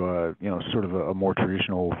to sort of a more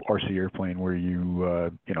traditional RC airplane where you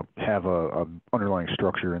have a underlying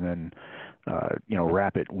structure and then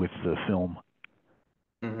wrap it with the film.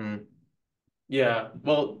 Mm-hmm. Yeah,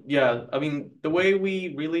 well, yeah, I mean, the way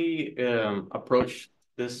we really approach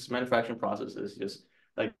this manufacturing process is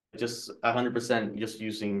just 100% just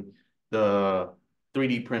using the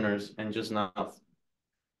 3D printers and just not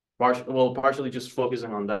partially just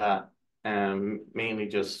focusing on that and mainly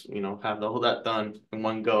just, have all that done in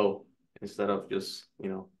one go instead of just,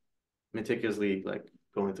 meticulously like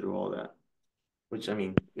going through all that, which I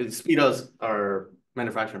mean, it speed us our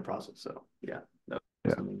manufacturing process. So yeah, that's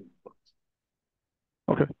Yeah. something.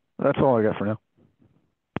 Okay, that's all I got for now.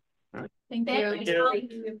 All right. Thank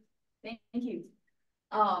you. Thank you.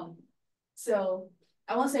 So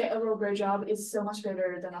I want to say overall great job. It's so much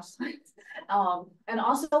better than last time. And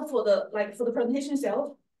also for the presentation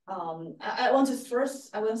itself, I want to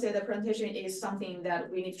say the presentation is something that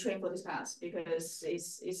we need to train for this class because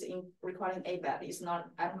it's requiring ABAP. It's not,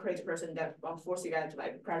 I'm a crazy person that force you guys to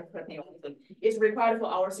like practice or anything. It's required for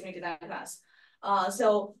our senior design class.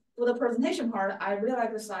 So for the presentation part, I really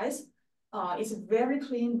like the size. It's very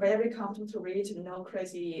clean, very comfortable to read, no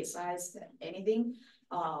crazy size, anything.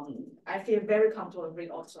 I feel very comfortable to read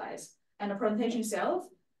all the slides. And the presentation itself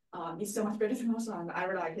is so much better than last time. I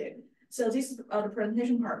really like it. So this is the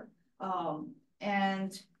presentation part.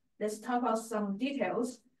 And let's talk about some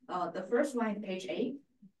details. The first one is page 8.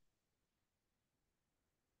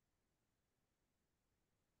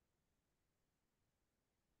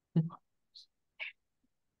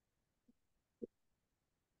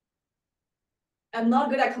 I'm not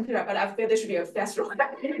good at computer, but I feel there should be a faster one.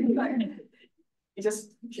 It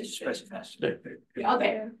just faster.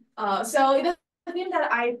 Okay. So it the thing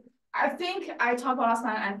that I think I talked about last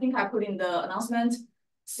time, I think I put in the announcement,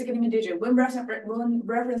 significant digit. When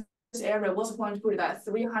reference area was going to put it at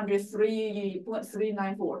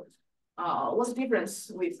 303.394. What's the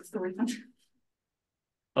difference with 300?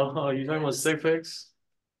 Oh, you're talking about sig figs?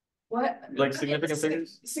 What? Like significant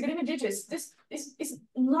figures? Significant digits, this is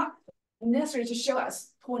not necessary to show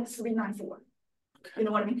us 0.394. You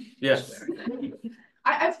know what I mean? Yes.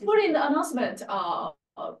 I put in the announcement, I'm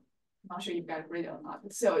not sure you guys read it or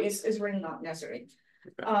not, so it's really not necessary.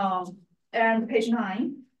 Okay. And page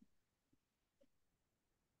 9.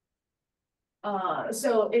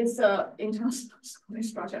 So it's internal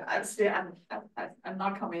structure. I'm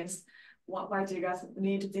not convinced. Why do you guys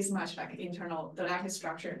need this much like internal the lattice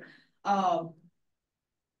structure? My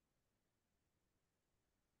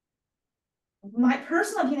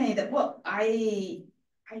personal opinion is that I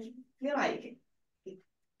feel like we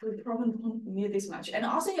probably don't need this much. And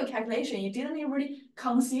also your calculation, you didn't really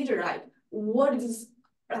consider like what is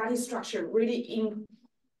lattice structure really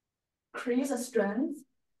increase the strength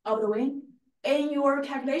of the wing. And your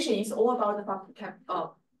calculation is all about the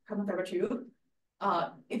carbon fiber tube.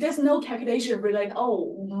 There's no calculation related,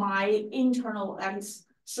 oh, my internal lattice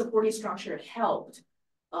supporting structure helped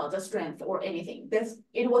the strength or anything.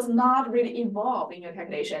 It was not really involved in your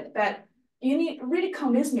calculation, but you need really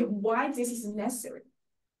convince me why this is necessary.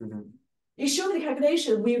 It shows the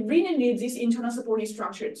calculation, we really need these internal supporting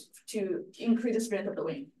structures to increase the strength of the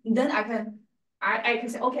wing. Then I can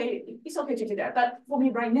say, okay, it's okay to do that. But for me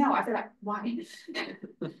right now, I feel like, why?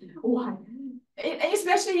 Why? And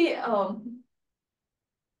especially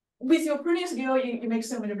with your printing skill, you make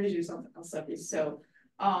so many videos on surface. So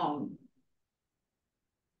at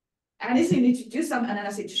least you need to do some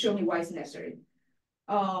analysis to show me why it's necessary.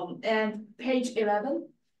 And page 11.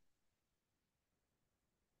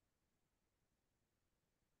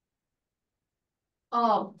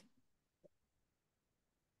 I'm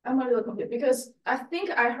a little confused because I think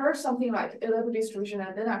I heard something like elliptic distribution,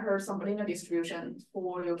 and then I heard some linear distribution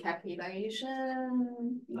for your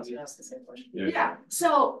calculation. Maybe that's the same question. Yeah.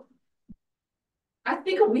 So I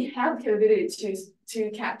think we have the capability to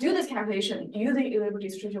do this calculation using elliptic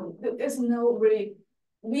distribution. There's no really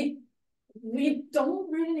we don't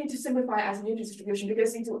really need to simplify as linear distribution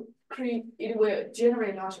because it will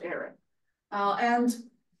generate large error. And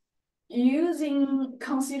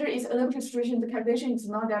consider its elliptic distribution, the calculation is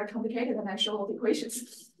not that complicated and I show all the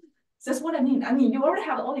equations. That's what I mean. I mean, you already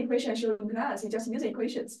have all the equations shown in class, you just use the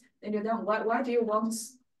equations and you're done. Why do you want to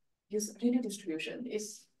use linear distribution?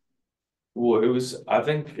 Well,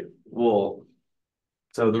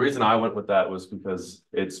 so the reason I went with that was because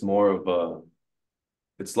it's more of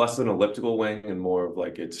it's less than an elliptical wing and more of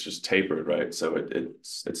like it's just tapered, right? So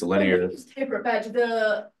it's a linear. It's tapered, but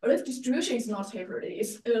the elliptic distribution is not tapered.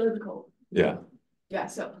 It's elliptical. Yeah. Yeah.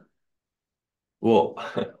 So. Well.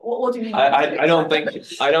 What do you mean? I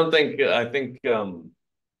think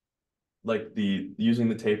like using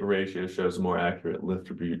the taper ratio shows more accurate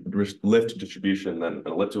lift distribution than an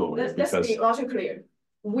elliptical wing. Let's be logically clear.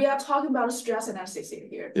 We are talking about stress analysis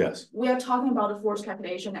here. Yes. We are talking about the force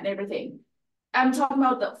calculation and everything. I'm talking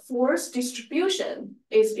about the force distribution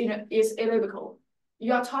is elliptical.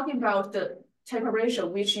 You are talking about the taper ratio,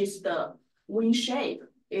 which is the wing shape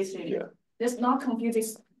is linear. Yeah. Let's not confuse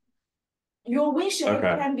this. Your wing shape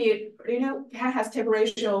can be, has taper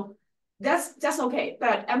ratio. That's okay.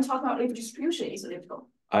 But I'm talking about lift distribution is elliptical.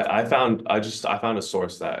 I found a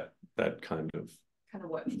source that kind of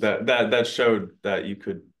what? That showed that you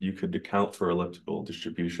could account for elliptical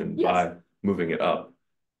distribution by moving it up.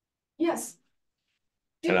 Yes.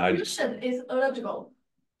 Distribution is elliptical.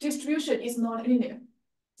 Distribution is not linear.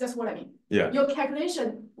 That's what I mean. Yeah. Your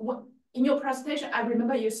calculation in your presentation, I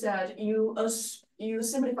remember you said you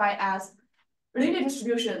simplify as linear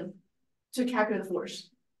distribution to calculate the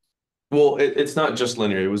force. Well, it's not just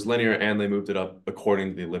linear. It was linear, and they moved it up according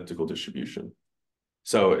to the elliptical distribution.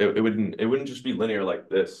 So it wouldn't just be linear like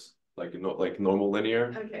this, like normal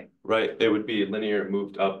linear. Okay. Right. It would be linear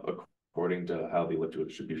moved up according to how the elliptical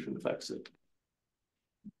distribution affects it.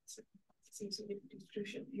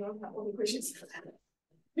 Distribution. You don't have all the equations.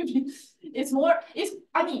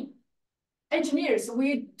 I mean, engineers,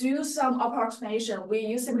 we do some approximation, we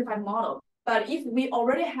use simplified model. But if we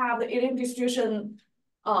already have the elliptic distribution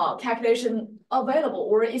calculation available,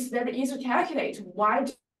 or it's very easy to calculate, why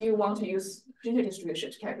do you want to use linear distribution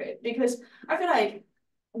to calculate? Because I feel like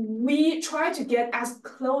we try to get as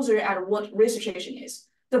closer at what real situation is.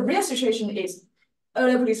 The real situation is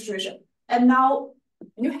elliptic distribution. And now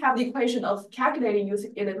you have the equation of calculating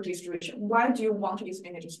using elliptic distribution. Why do you want to use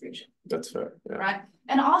linear distribution? That's fair. Yeah. Right.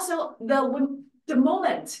 And also the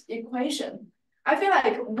moment equation, I feel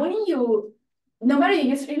like no matter you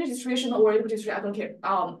use linear distribution or elliptic distribution, I don't care.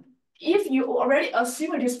 If you already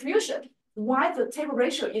assume a distribution, why the taper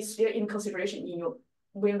ratio is still in consideration in your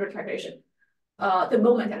wing calculation? The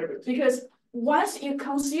moment at the root, because once you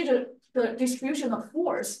consider the distribution of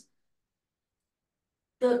force,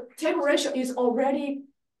 the taper ratio is already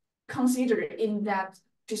considered in that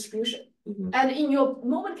distribution. And in your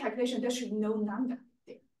moment calculation, there should be no number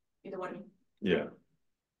there. You know what I mean? Yeah.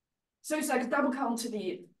 So it's like double count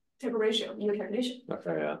the taper ratio in your calculation.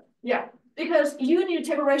 Okay, yeah. Yeah, because you need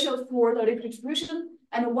taper ratio for the distribution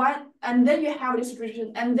and then you have a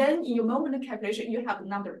distribution, and then in your moment calculation, you have the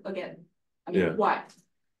number again. I mean, Yeah. y.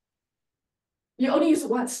 You only use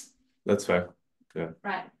once. That's fair. Yeah.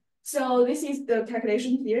 Right. So this is the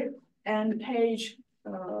calculation here, and page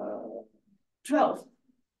 12.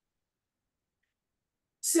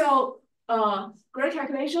 So great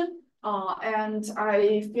calculation. And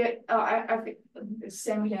I feel I feel the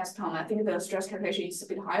same thing as Tom. I think the stress calculation is a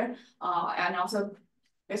bit higher. And also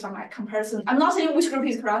based on my comparison, I'm not saying which group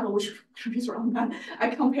is correct or which group is wrong. I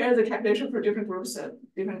compare the calculation for different groups,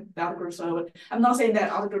 different other groups. So I'm not saying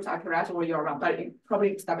that other groups are correct or you're wrong, but you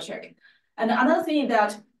probably double check. And another thing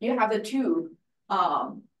that you have the tube,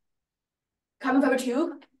 carbon fiber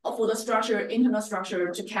tube for the structure, internal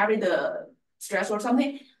structure to carry the stress or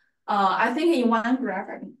something. I think in one graph,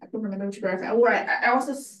 I don't remember which graph, or I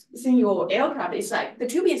also seen your aircraft, it's like the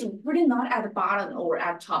tube is really not at the bottom or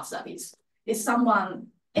at top surface. It's someone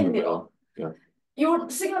in the middle. Yeah. Your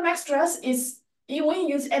signal max stress is, when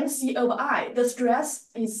you use MC over I, the stress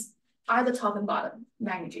is either top and bottom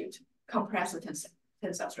magnitude, compressive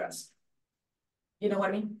tensile stress. You know what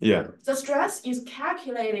I mean? Yeah. The stress is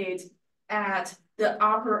calculated at the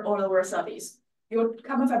upper or lower surface. Your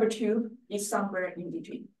carbon fiber tube is somewhere in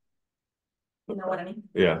between. You know what I mean?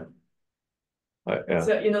 Yeah. Yeah.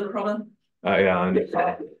 So you know the problem?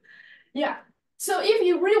 Yeah. Yeah. So if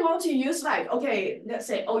you really want to use like, okay, let's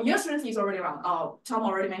say, oh, your strength is already wrong. Oh, Tom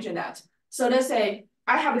already mentioned that. So let's say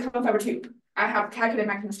I have the carbon fiber tube. I have calculated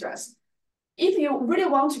maximum stress. If you really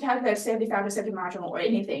want to calculate safety factor, safety margin, or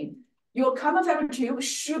anything, your carbon fiber tube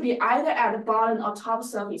should be either at the bottom or top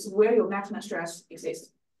surface where your maximum stress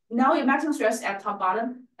exists. Now your maximum stress at top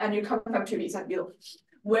bottom, and your carbon fiber tube is at middle,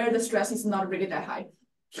 where the stress is not really that high.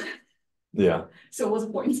 Yeah. So what's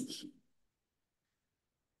the point?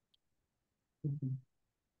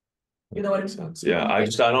 You know what I mean? Yeah, I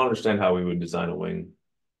don't understand how we would design a wing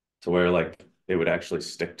to where like it would actually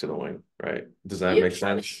stick to the wing, right? Does that make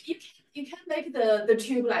sense? You can make the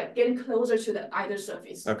tube like getting closer to the either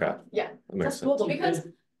surface. Okay. Yeah, That that's makes sense. doable because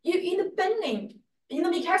you in the bending, in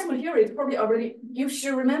the mechanics materials, probably already you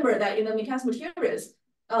should remember that in the mechanics materials,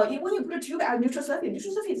 when you put a tube at neutral surface,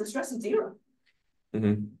 the stress is 0.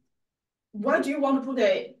 Why do you want to put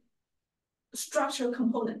a structural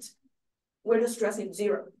component where the stress is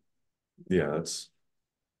 0? Yeah, it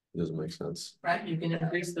doesn't make sense. Right, you can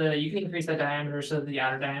increase the diameter so the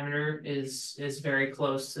outer diameter is very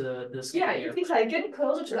close to this. Yeah, you think like getting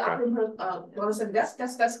closer to the upper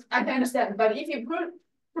that's I can understand. But if you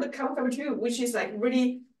put a carbon fiber tube, which is like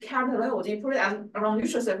really capital load, you put it around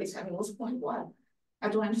neutral surface, I mean, what's the point? Why? I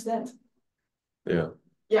don't understand. Yeah.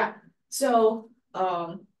 Yeah. So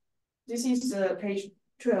this is page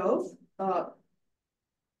 12.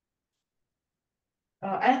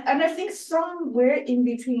 And I think somewhere in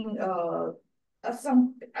between I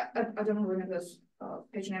don't remember this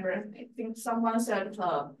page number. I think someone said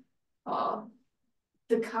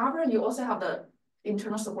the cover, you also have the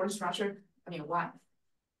internal support structure. I mean, why?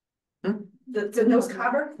 The nose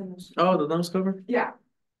cover? Oh, the nose cover? Yeah.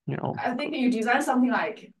 No. I think you design something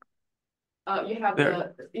like you have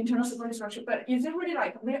the internal support structure, but is it really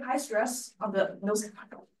like really high stress on the nose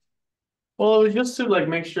cover? Well, it was just to like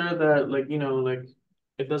make sure that like, you know, like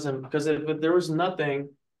it doesn't, because if there was nothing,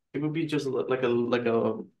 it would be just like a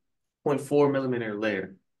 0.4 millimeter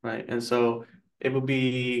layer, right? And so it would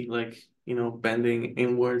be like, you know, bending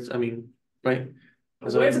inwards. I mean, right?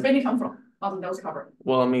 So where's the bending come from on the nose cover?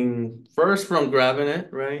 Well, I mean, first from grabbing it,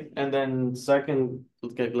 right? And then second,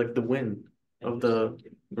 like the wind of the,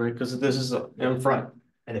 right? Because this is in front.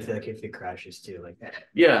 And I feel like if it crashes too, like that.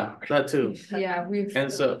 Yeah, that too. Yeah,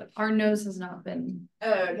 And so our nose has not been.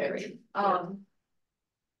 Okay.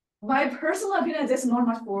 My personal opinion is there's not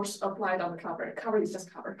much force applied on the cover. Cover is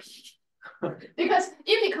just cover. Because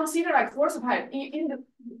if you consider like force applied in the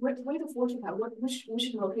where the force applied, which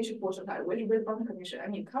location force applied, which boundary condition. I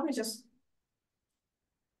mean, cover is just,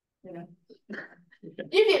 you know.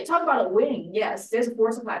 If you talk about a wing, yes, there's a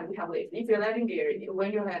force applied. We have lift. If you're landing gear,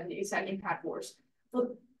 when you land, it's an impact force.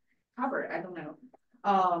 But cover, I don't know.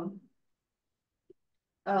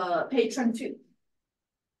 Page 22.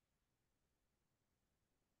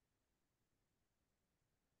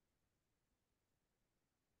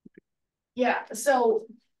 Yeah, so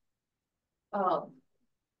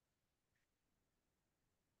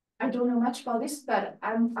I don't know much about this, but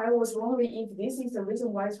I was wondering if this is the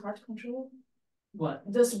reason why it's hard to control. What?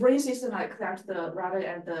 The spring system like collect the rudder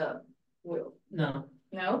and the wheel. No,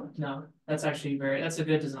 No? that's actually that's a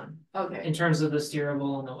good design Okay, in terms of the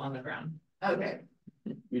steerable on the ground. okay,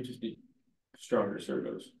 We just need stronger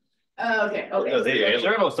servos. okay, No, okay.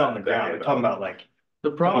 they're almost on the ground. We're talking about like.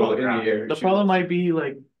 The problem, in the air. the problem might be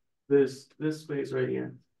like this space right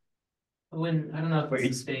here. When, I don't know if Wait,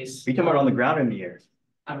 it's the space. We talking about on the ground or in the air?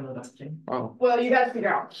 I don't know that thing. Oh. Well, you gotta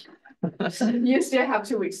figure out. You still have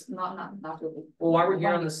 2 weeks, not really. Well, while we're here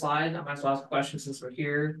on the slide, I might as well ask a question since we're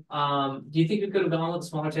here. Do you think we could have gone with a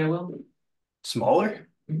smaller tail wheel? Smaller?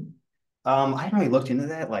 Mhm. I haven't really looked into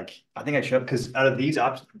that. Like, I think I should, because out of these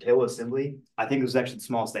options for tail assembly, I think it was actually the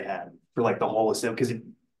smallest they had for like the whole assembly, because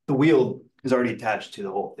the wheel is already attached to the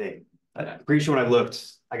whole thing. I'm pretty sure when I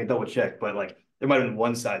looked, I could double check, but like there might have been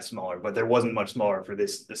one side smaller, but there wasn't much smaller for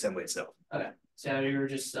this assembly itself. Okay, so you were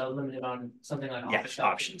just limited on something like Yeah, off-the-shelf.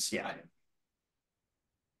 options, yeah.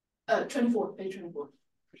 24, page 24.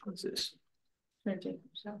 Which one's this? 20,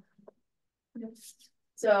 so. Okay.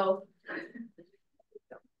 So.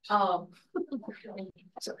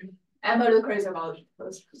 Sorry, I'm a little crazy about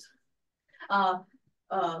those.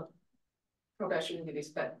 Progression into this,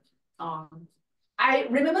 but I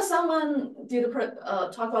remember someone did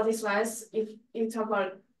talk about this last. If you talk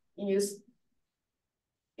about use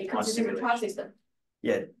a consistent trust system.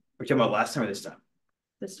 Yeah, we're talking about last time or this time?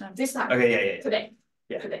 This time. This time. Okay, yeah. Today.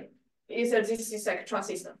 Yeah. Today. It said this is like a trust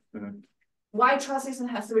system. Mhm. Why trust system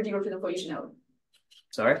has 3 degree freedom for each node?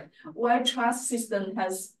 Sorry? Why trust system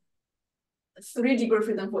has 3 degree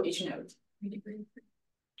freedom for each node?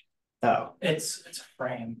 Oh, It's a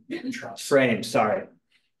frame truss. frame, sorry.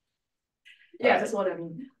 Yeah, that's what I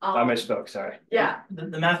mean. I misspoke, sorry. Yeah.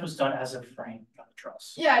 The math was done as a frame, not a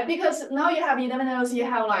truss. Yeah, because now you have 11 nodes, you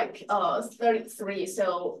have like 33.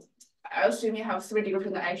 So I assume you have 3 degree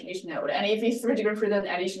freedom at each node. And if it's 3 degree freedom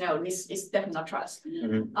at each node, this is definitely not trust.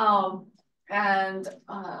 Mhm. And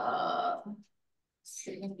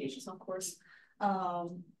significations, of course.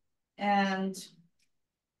 And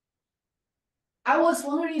I was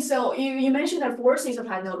wondering, so you mentioned that force is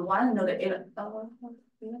applied node 1, node 11.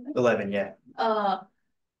 11, yeah.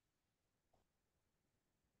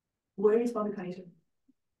 Where is boundary condition?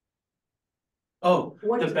 Oh,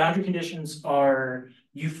 What the is boundary conditions are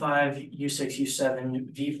U5, U6,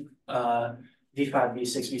 U7, V5,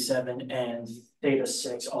 V6, V7, and theta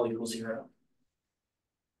 6 all equal 0.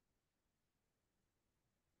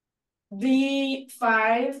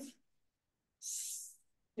 V5,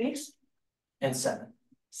 6, And 7.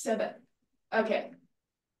 7. Okay.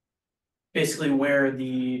 Basically where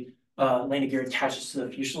the landing gear attaches to the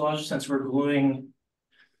fuselage, since we're gluing.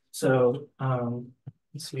 So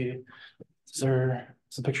let's see,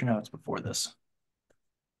 there's a picture notes before this.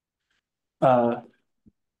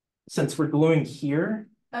 Since we're gluing here,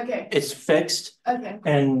 Okay. it's fixed, Okay.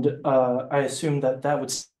 and I assume that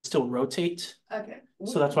would still rotate. Okay.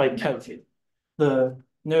 So that's why I kept the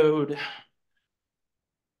node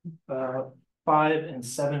 5 and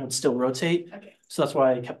 7 would still rotate. Okay. So that's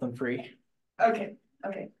why I kept them free. Okay.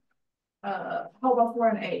 Okay. How about 4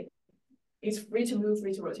 and 8? It's free to move,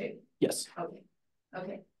 free to rotate. Yes. Okay.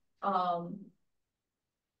 Okay.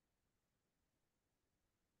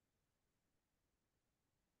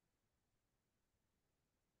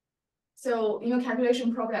 So in your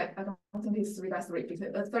calculation, probably I don't think it's 3 by 3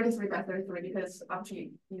 because 33 by 33 because after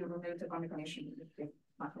you remove the boundary condition.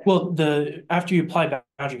 Well, after you apply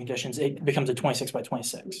boundary conditions, it becomes a 26 by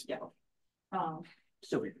 26. Yeah.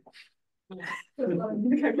 Still weird.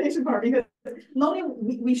 The calculation part, because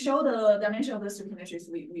normally we show the dimension of the three conditions.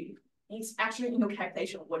 It's actually in your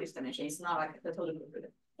calculation of what is dimension. It's not like the total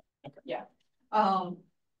group. Yeah.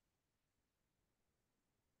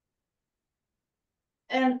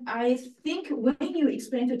 And I think when you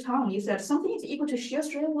explain to Tom, you said something is equal to shear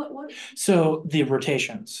strain. What? So the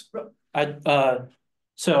rotations.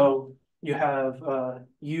 So you have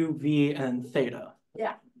U, V, and theta.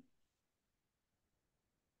 Yeah.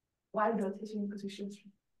 Why rotation equal to shear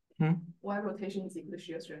strain? Why rotation is equal to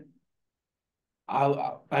shear strain?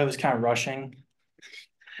 I was kind of rushing.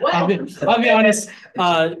 What? I'll be honest.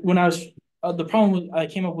 When I was the problem I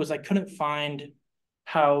came up was I couldn't find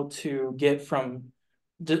how to get from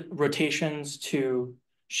the rotations to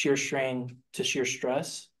shear strain to shear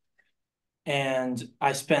stress. And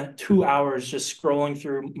I spent 2 hours just scrolling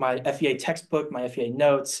through my FEA textbook, my FEA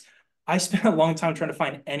notes. I spent a long time trying to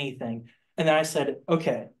find anything. And then I said,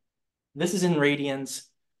 okay, this is in radians.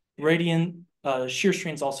 Shear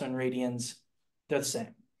strain's also in radians. They're the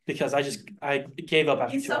same. Because I gave up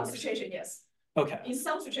after 2 hours. In some situation, yes. Okay, In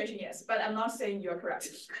some situation, yes, but I'm not saying you're correct.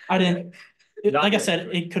 I didn't, like I said,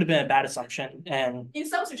 it could have been a bad assumption and, In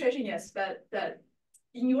some situation, yes, but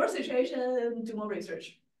in your situation, do more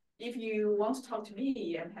research. If you want to talk to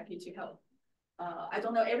me, I'm happy to help. I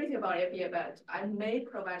don't know everything about APA, but I may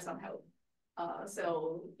provide some help.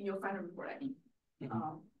 So you'll find a report I need.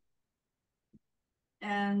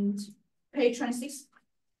 And page 26.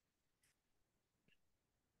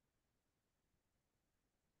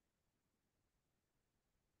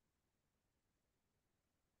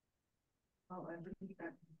 Oh, I believe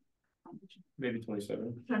that. Maybe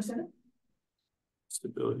 27. 27?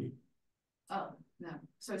 Stability. Oh, no,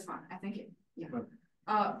 so it's fine, I think it, yeah.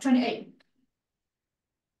 28.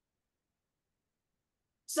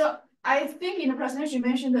 So I think in the presentation you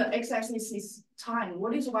mentioned the x-axis is time.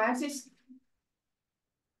 What is y-axis?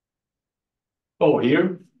 Oh,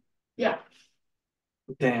 here? Yeah.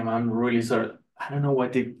 Damn, I'm really sorry. I don't know why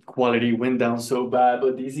the quality went down so bad,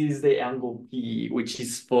 but this is the angle P, which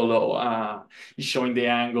is is showing the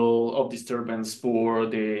angle of disturbance for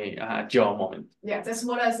the jaw moment. Yeah, that's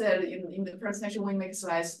what I said in the presentation when we make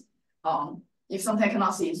slides. If something I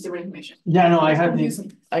cannot see, it's different information. Yeah, no, I It's had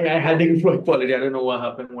confusing. I had the right quality. I don't know what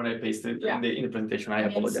happened when I pasted Yeah. in the presentation. I I mean,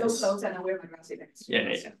 it's apologize. so close and I wear my glasses. Yeah,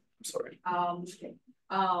 I'm sorry. Okay.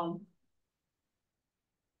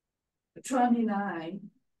 29.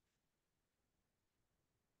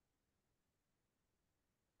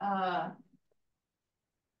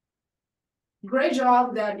 Great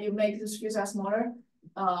job that you make the screws size smaller.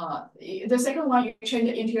 The second one, you change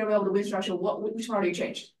the interior of the wing structure. Which part do you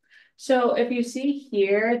change? So if you see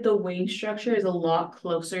here, the wing structure is a lot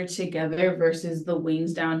closer together versus the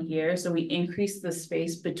wings down here. So we increase the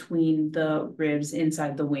space between the ribs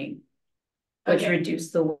inside the wing, which Okay. reduce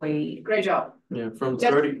the weight. Great job. Yeah, from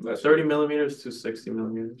Yes. 30 millimeters to 60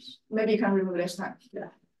 millimeters. Maybe you can remove next time. Yeah.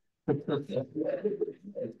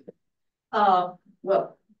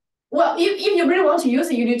 Well, if you really want to use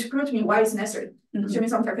it, you need to prove to me why it's necessary. Show me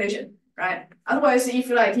some calculation, right? Otherwise, if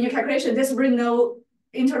like in your calculation, there's really no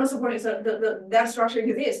internal support, is that structure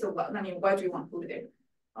exists. I mean, why do you want to put it there?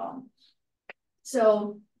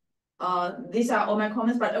 These are all my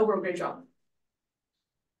comments, but overall, great job.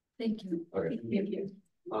 Thank you. Okay. Thank you.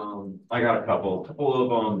 I got a couple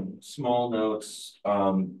of small notes.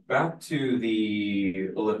 Back to the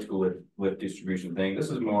elliptical lift distribution thing. This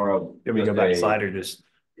is more of. Can we go back a slide or just?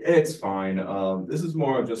 It's fine. This is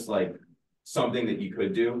more of just like something that you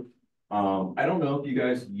could do. I don't know if you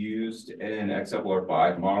guys used an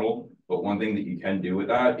XFLR5 model, but one thing that you can do with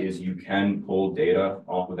that is you can pull data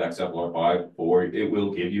off of XFLR5 or it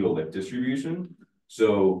will give you a lift distribution.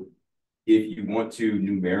 So if you want to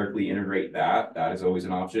numerically integrate that, that is always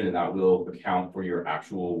an option, and that will account for your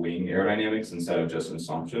actual wing aerodynamics instead of just an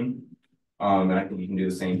assumption. And I think you can do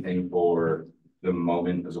the same thing for the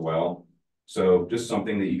moment as well. So just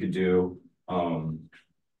something that you could do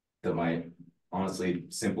that might honestly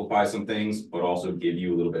simplify some things, but also give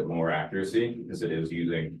you a little bit more accuracy because it is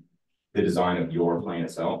using the design of your plane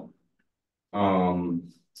itself. What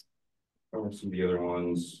are some of the other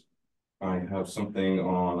ones? I have something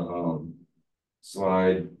on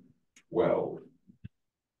slide 12.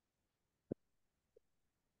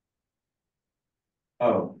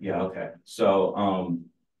 Oh, yeah, okay. So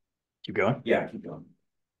Keep going. yeah, keep going.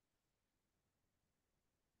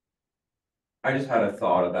 I just had a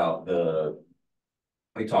thought about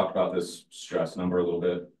we talked about this stress number a little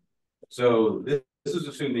bit. So this is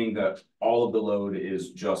assuming that all of the load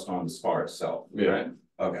is just on the spar itself, right?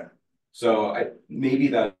 Okay. So maybe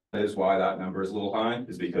that is why that number is a little high,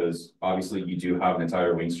 is because obviously you do have an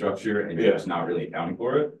entire wing structure and you're just not really accounting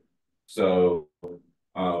for it. So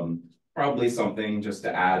probably something just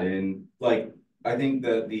to add in, like I think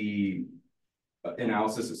that the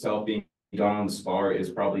analysis itself being done on the spar is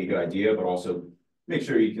probably a good idea, but also make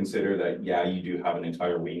sure you consider that, yeah, you do have an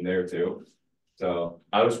entire wing there too. So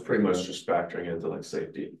I was pretty much just factoring into like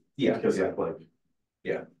safety. Yeah. Because yeah.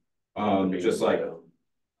 Just like,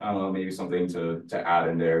 I don't know, maybe something to add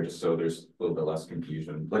in there just so there's a little bit less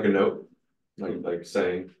confusion. Like a note, like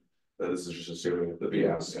saying that this is just assuming that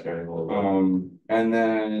the is carrying a little bit. And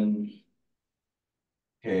then,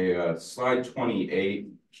 okay, slide 28,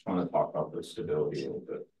 just want to talk about the stability a little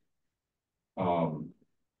bit.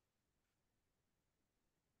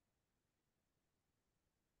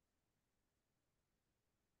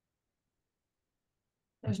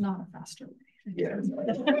 There's not a faster way. Yeah.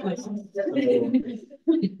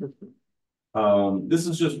 This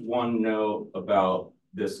is just one note about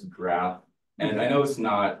this graph, and I know it's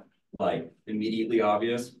not like immediately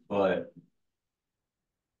obvious, but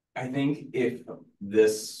I think if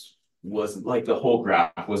this wasn't like the whole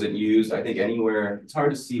graph wasn't used. I think anywhere, it's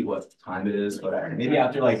hard to see what time it is, but maybe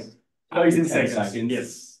after like it's in 10 seconds.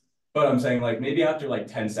 Yes. But I'm saying like maybe after like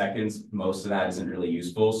 10 seconds, most of that isn't really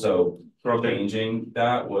useful. So changing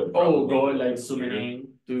that would Oh, go probably like zooming in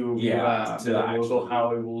to Yeah, to the actually- logo,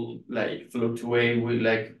 how it will like fluctuate with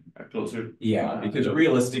like a closer. Yeah, because look.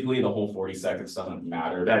 realistically, the whole 40 seconds doesn't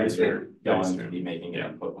matter. That is because you're true. That is going true. to be making Yeah.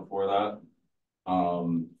 input before that.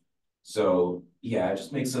 So yeah, it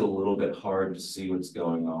just makes it a little bit hard to see what's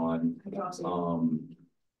going on.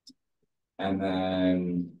 And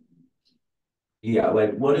then, yeah,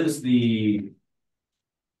 like what is the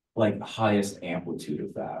like highest amplitude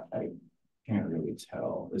of that? I can't really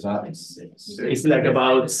tell. Is that like 6? It's like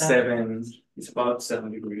about 7. It's about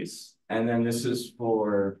 7 degrees. And then this is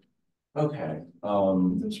for, okay,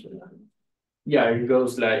 Yeah, it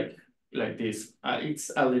goes like this.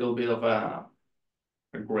 It's a little bit of a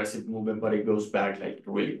aggressive movement, but it goes back like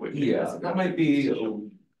really quickly. yeah, that might be,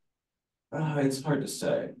 it's hard to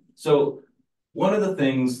say. So one of the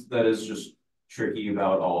things that is just tricky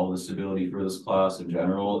about all the stability for this class in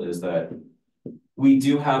general is that we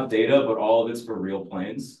do have data, but all of it's for real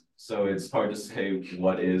planes. So it's hard to say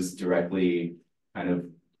what is directly kind of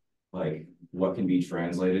like what can be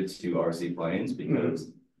translated to RC planes,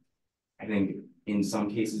 because I think in some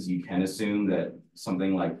cases you can assume that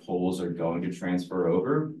something like poles are going to transfer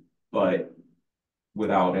over, but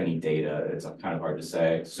without any data, it's kind of hard to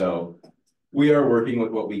say. So we are working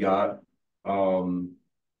with what we got.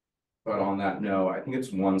 But on that note, I think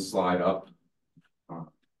it's one slide up.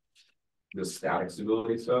 The static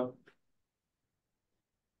stability stuff.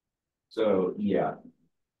 So yeah.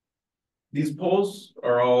 These poles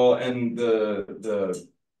are all, and the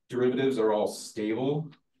derivatives are all stable.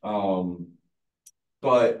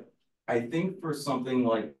 But I think for something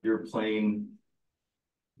like your plane,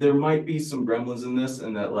 there might be some gremlins in this,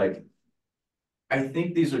 and that like, I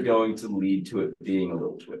think these are going to lead to it being a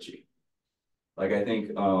little twitchy. Like I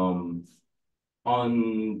think on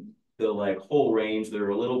the like whole range, they're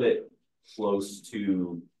a little bit close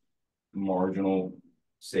to marginally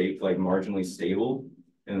stable,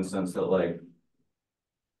 in the sense that like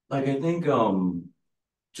I think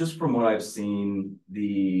just from what I've seen,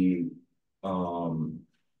 the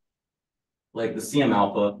like the CM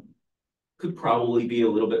alpha could probably be a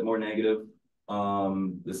little bit more negative.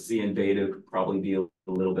 The CN beta could probably be a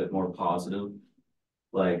little bit more positive.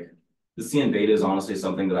 Like the CN beta is honestly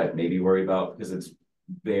something that I'd maybe worry about because it's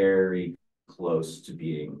very close to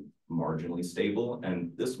being marginally stable,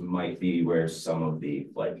 and this might be where some of the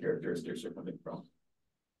flight characteristics are coming from.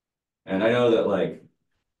 And I know that like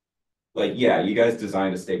yeah, you guys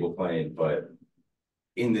designed a stable plane, but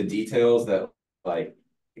in the details that like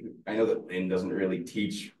I know that Lynn doesn't really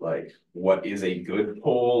teach like what is a good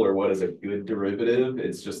pole or what is a good derivative.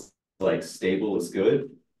 It's just like stable is good.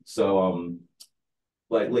 So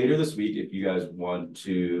like later this week, if you guys want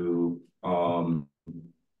to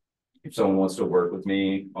if someone wants to work with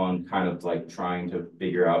me on kind of like trying to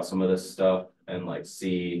figure out some of this stuff and like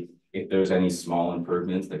see if there's any small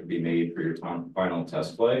improvements that could be made for your final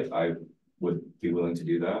test flight, I would be willing to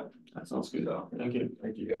do that. That sounds good. Thank you.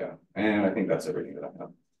 Thank you. Yeah. And I think that's everything that I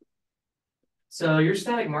have. So your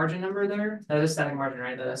static margin number there, that is static margin,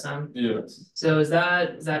 right? The SM? Yes. So is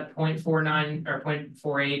that 0.49 or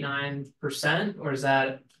 0.489%, or is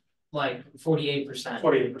that like 48%?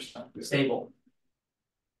 48%. Stable.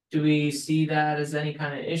 Do we see that as any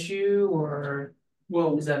kind of issue, or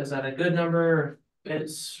well, is that a good number?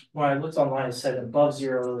 It's when I looked online, it said above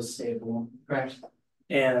 0 is stable. Correct.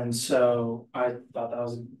 And so I thought that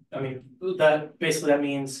was, I mean, that basically that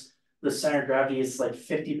means the center of gravity is like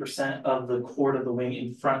 50% of the chord of the wing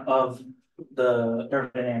in front of the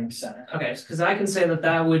aerodynamic center. Okay, because I can say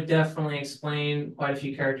that would definitely explain quite a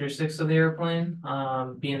few characteristics of the airplane,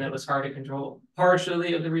 being that it was hard to control.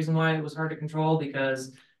 Partially of the reason why it was hard to control,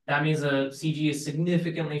 because that means the CG is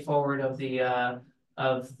significantly forward of the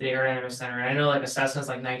aerodynamic center. And I know like a Cessna is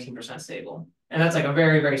like 19% stable, and that's like a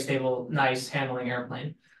very, very stable, nice handling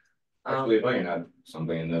airplane. Actually, if I can add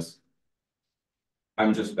something in this,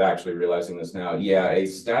 I'm just actually realizing this now. Yeah, a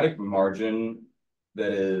static margin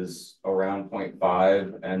that is around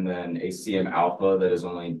 0.5 and then a CM alpha that is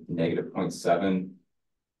only negative 0.7.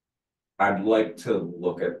 I'd like to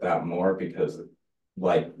look at that more, because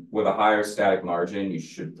like with a higher static margin, you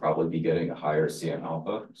should probably be getting a higher CM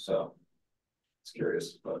alpha. So it's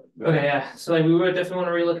curious, but okay, yeah. So like we would definitely want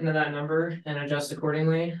to relook into that number and adjust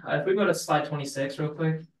accordingly. If we go to slide 26 real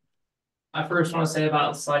quick. I first want to say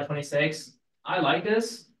about slide 26, I like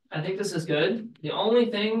this. I think this is good. The only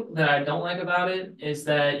thing that I don't like about it is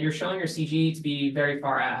that you're showing your CG to be very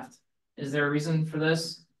far aft. Is there a reason for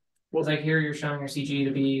this? Cause like here you're showing your CG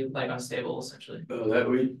to be like unstable essentially. Oh, that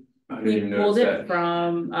I didn't We even pulled notice it that.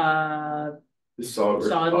 from The SolidWorks.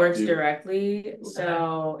 SolidWorks view. directly,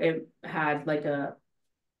 so it had like a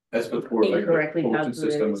That's before like the incorrectly propulsion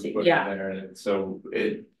system was calculated, put in yeah. there, and so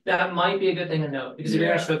it. That might be a good thing to note, because if you're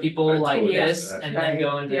gonna Yeah, show people I like totally this missed that. and then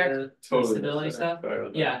go into Yeah. the Totally stability missed that. stuff. Sorry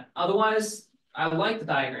about that. Yeah, otherwise, I like the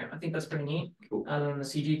diagram, I think that's pretty neat, Cool. other than the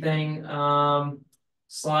CG thing,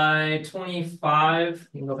 slide 25,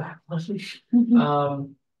 you can go back one.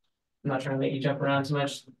 I'm not trying to make you jump around too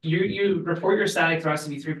much. You report your static thrust to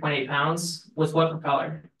be 3.8 pounds, with what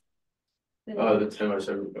propeller? The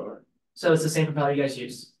 10x7 power. So it's the same propeller you guys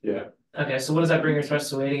use? Yeah. Okay, so what does that bring your thrust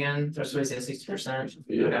to weight again? Thrust to weight is at 60%.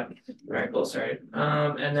 Yeah. Okay. Alright, cool, sorry.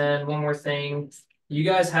 And then one more thing. You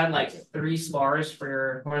guys had like 3 spars for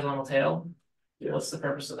your horizontal tail. Yeah. What's the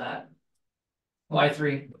purpose of that? Why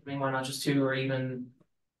 3? I mean, why not just 2 or even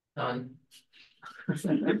none?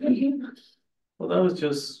 Well, that was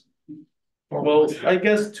just, well, I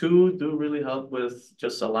guess 2 do really help with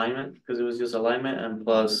just alignment, because it was just alignment, and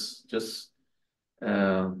plus just,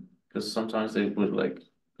 because sometimes they would like,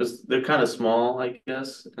 because they're kind of small, I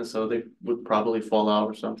guess, and so they would probably fall out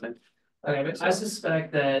or something. Okay, but I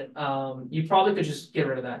suspect that you probably could just get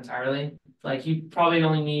rid of that entirely. Like you probably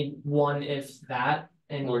only need 1 if that,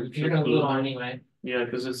 and Or you're gonna glue it on anyway. Yeah,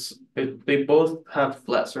 because they both have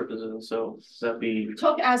flat surfaces, so that'd be.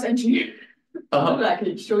 Talk as engineer.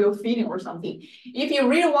 Like show your feeling or something. If you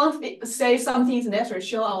really want to say something is necessary,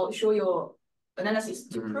 show your analysis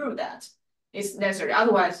to prove that it's necessary.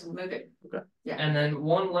 Otherwise, move it. Okay. Yeah. And then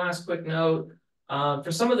one last quick note,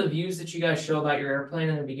 for some of the views that you guys show about your airplane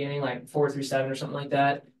in the beginning, like 437 or something like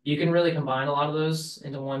that, you can really combine a lot of those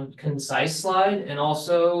into one concise slide. And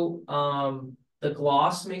also, the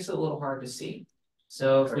gloss makes it a little hard to see.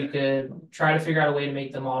 So if we could try to figure out a way to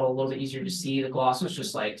make the model a little bit easier to see, the gloss was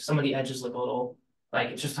just like, some of the edges look a little, like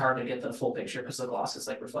it's just hard to get the full picture because the gloss is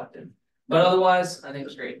like reflected. But otherwise, I think it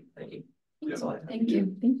was great. Thank you. That's all I have. Thank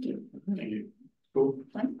you. Thank you. Thank you. Cool.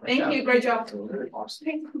 Thank you. Great job.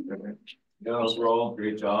 Yeah, overall,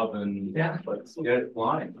 great job, and Yeah. let's get it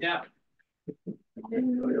flying. Yeah. How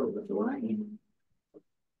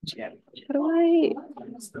do I?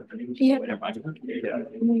 Yeah.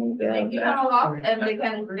 You have a lot, and they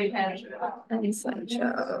can. Slideshow.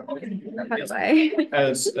 How do I?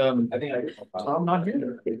 As, I think Tom not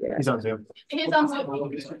here. He's on Zoom. He's on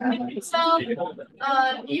Zoom. So,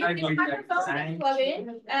 you can microphone, plug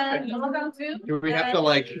in, and log on Zoom. Do we have to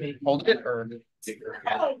like hold it or?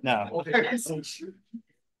 No.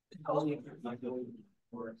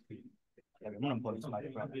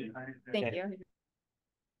 Thank you.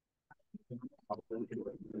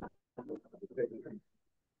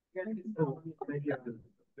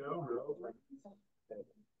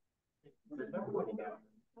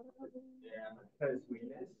 Because we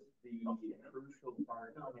missed the crucial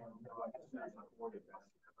part of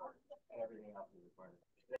everything else is required.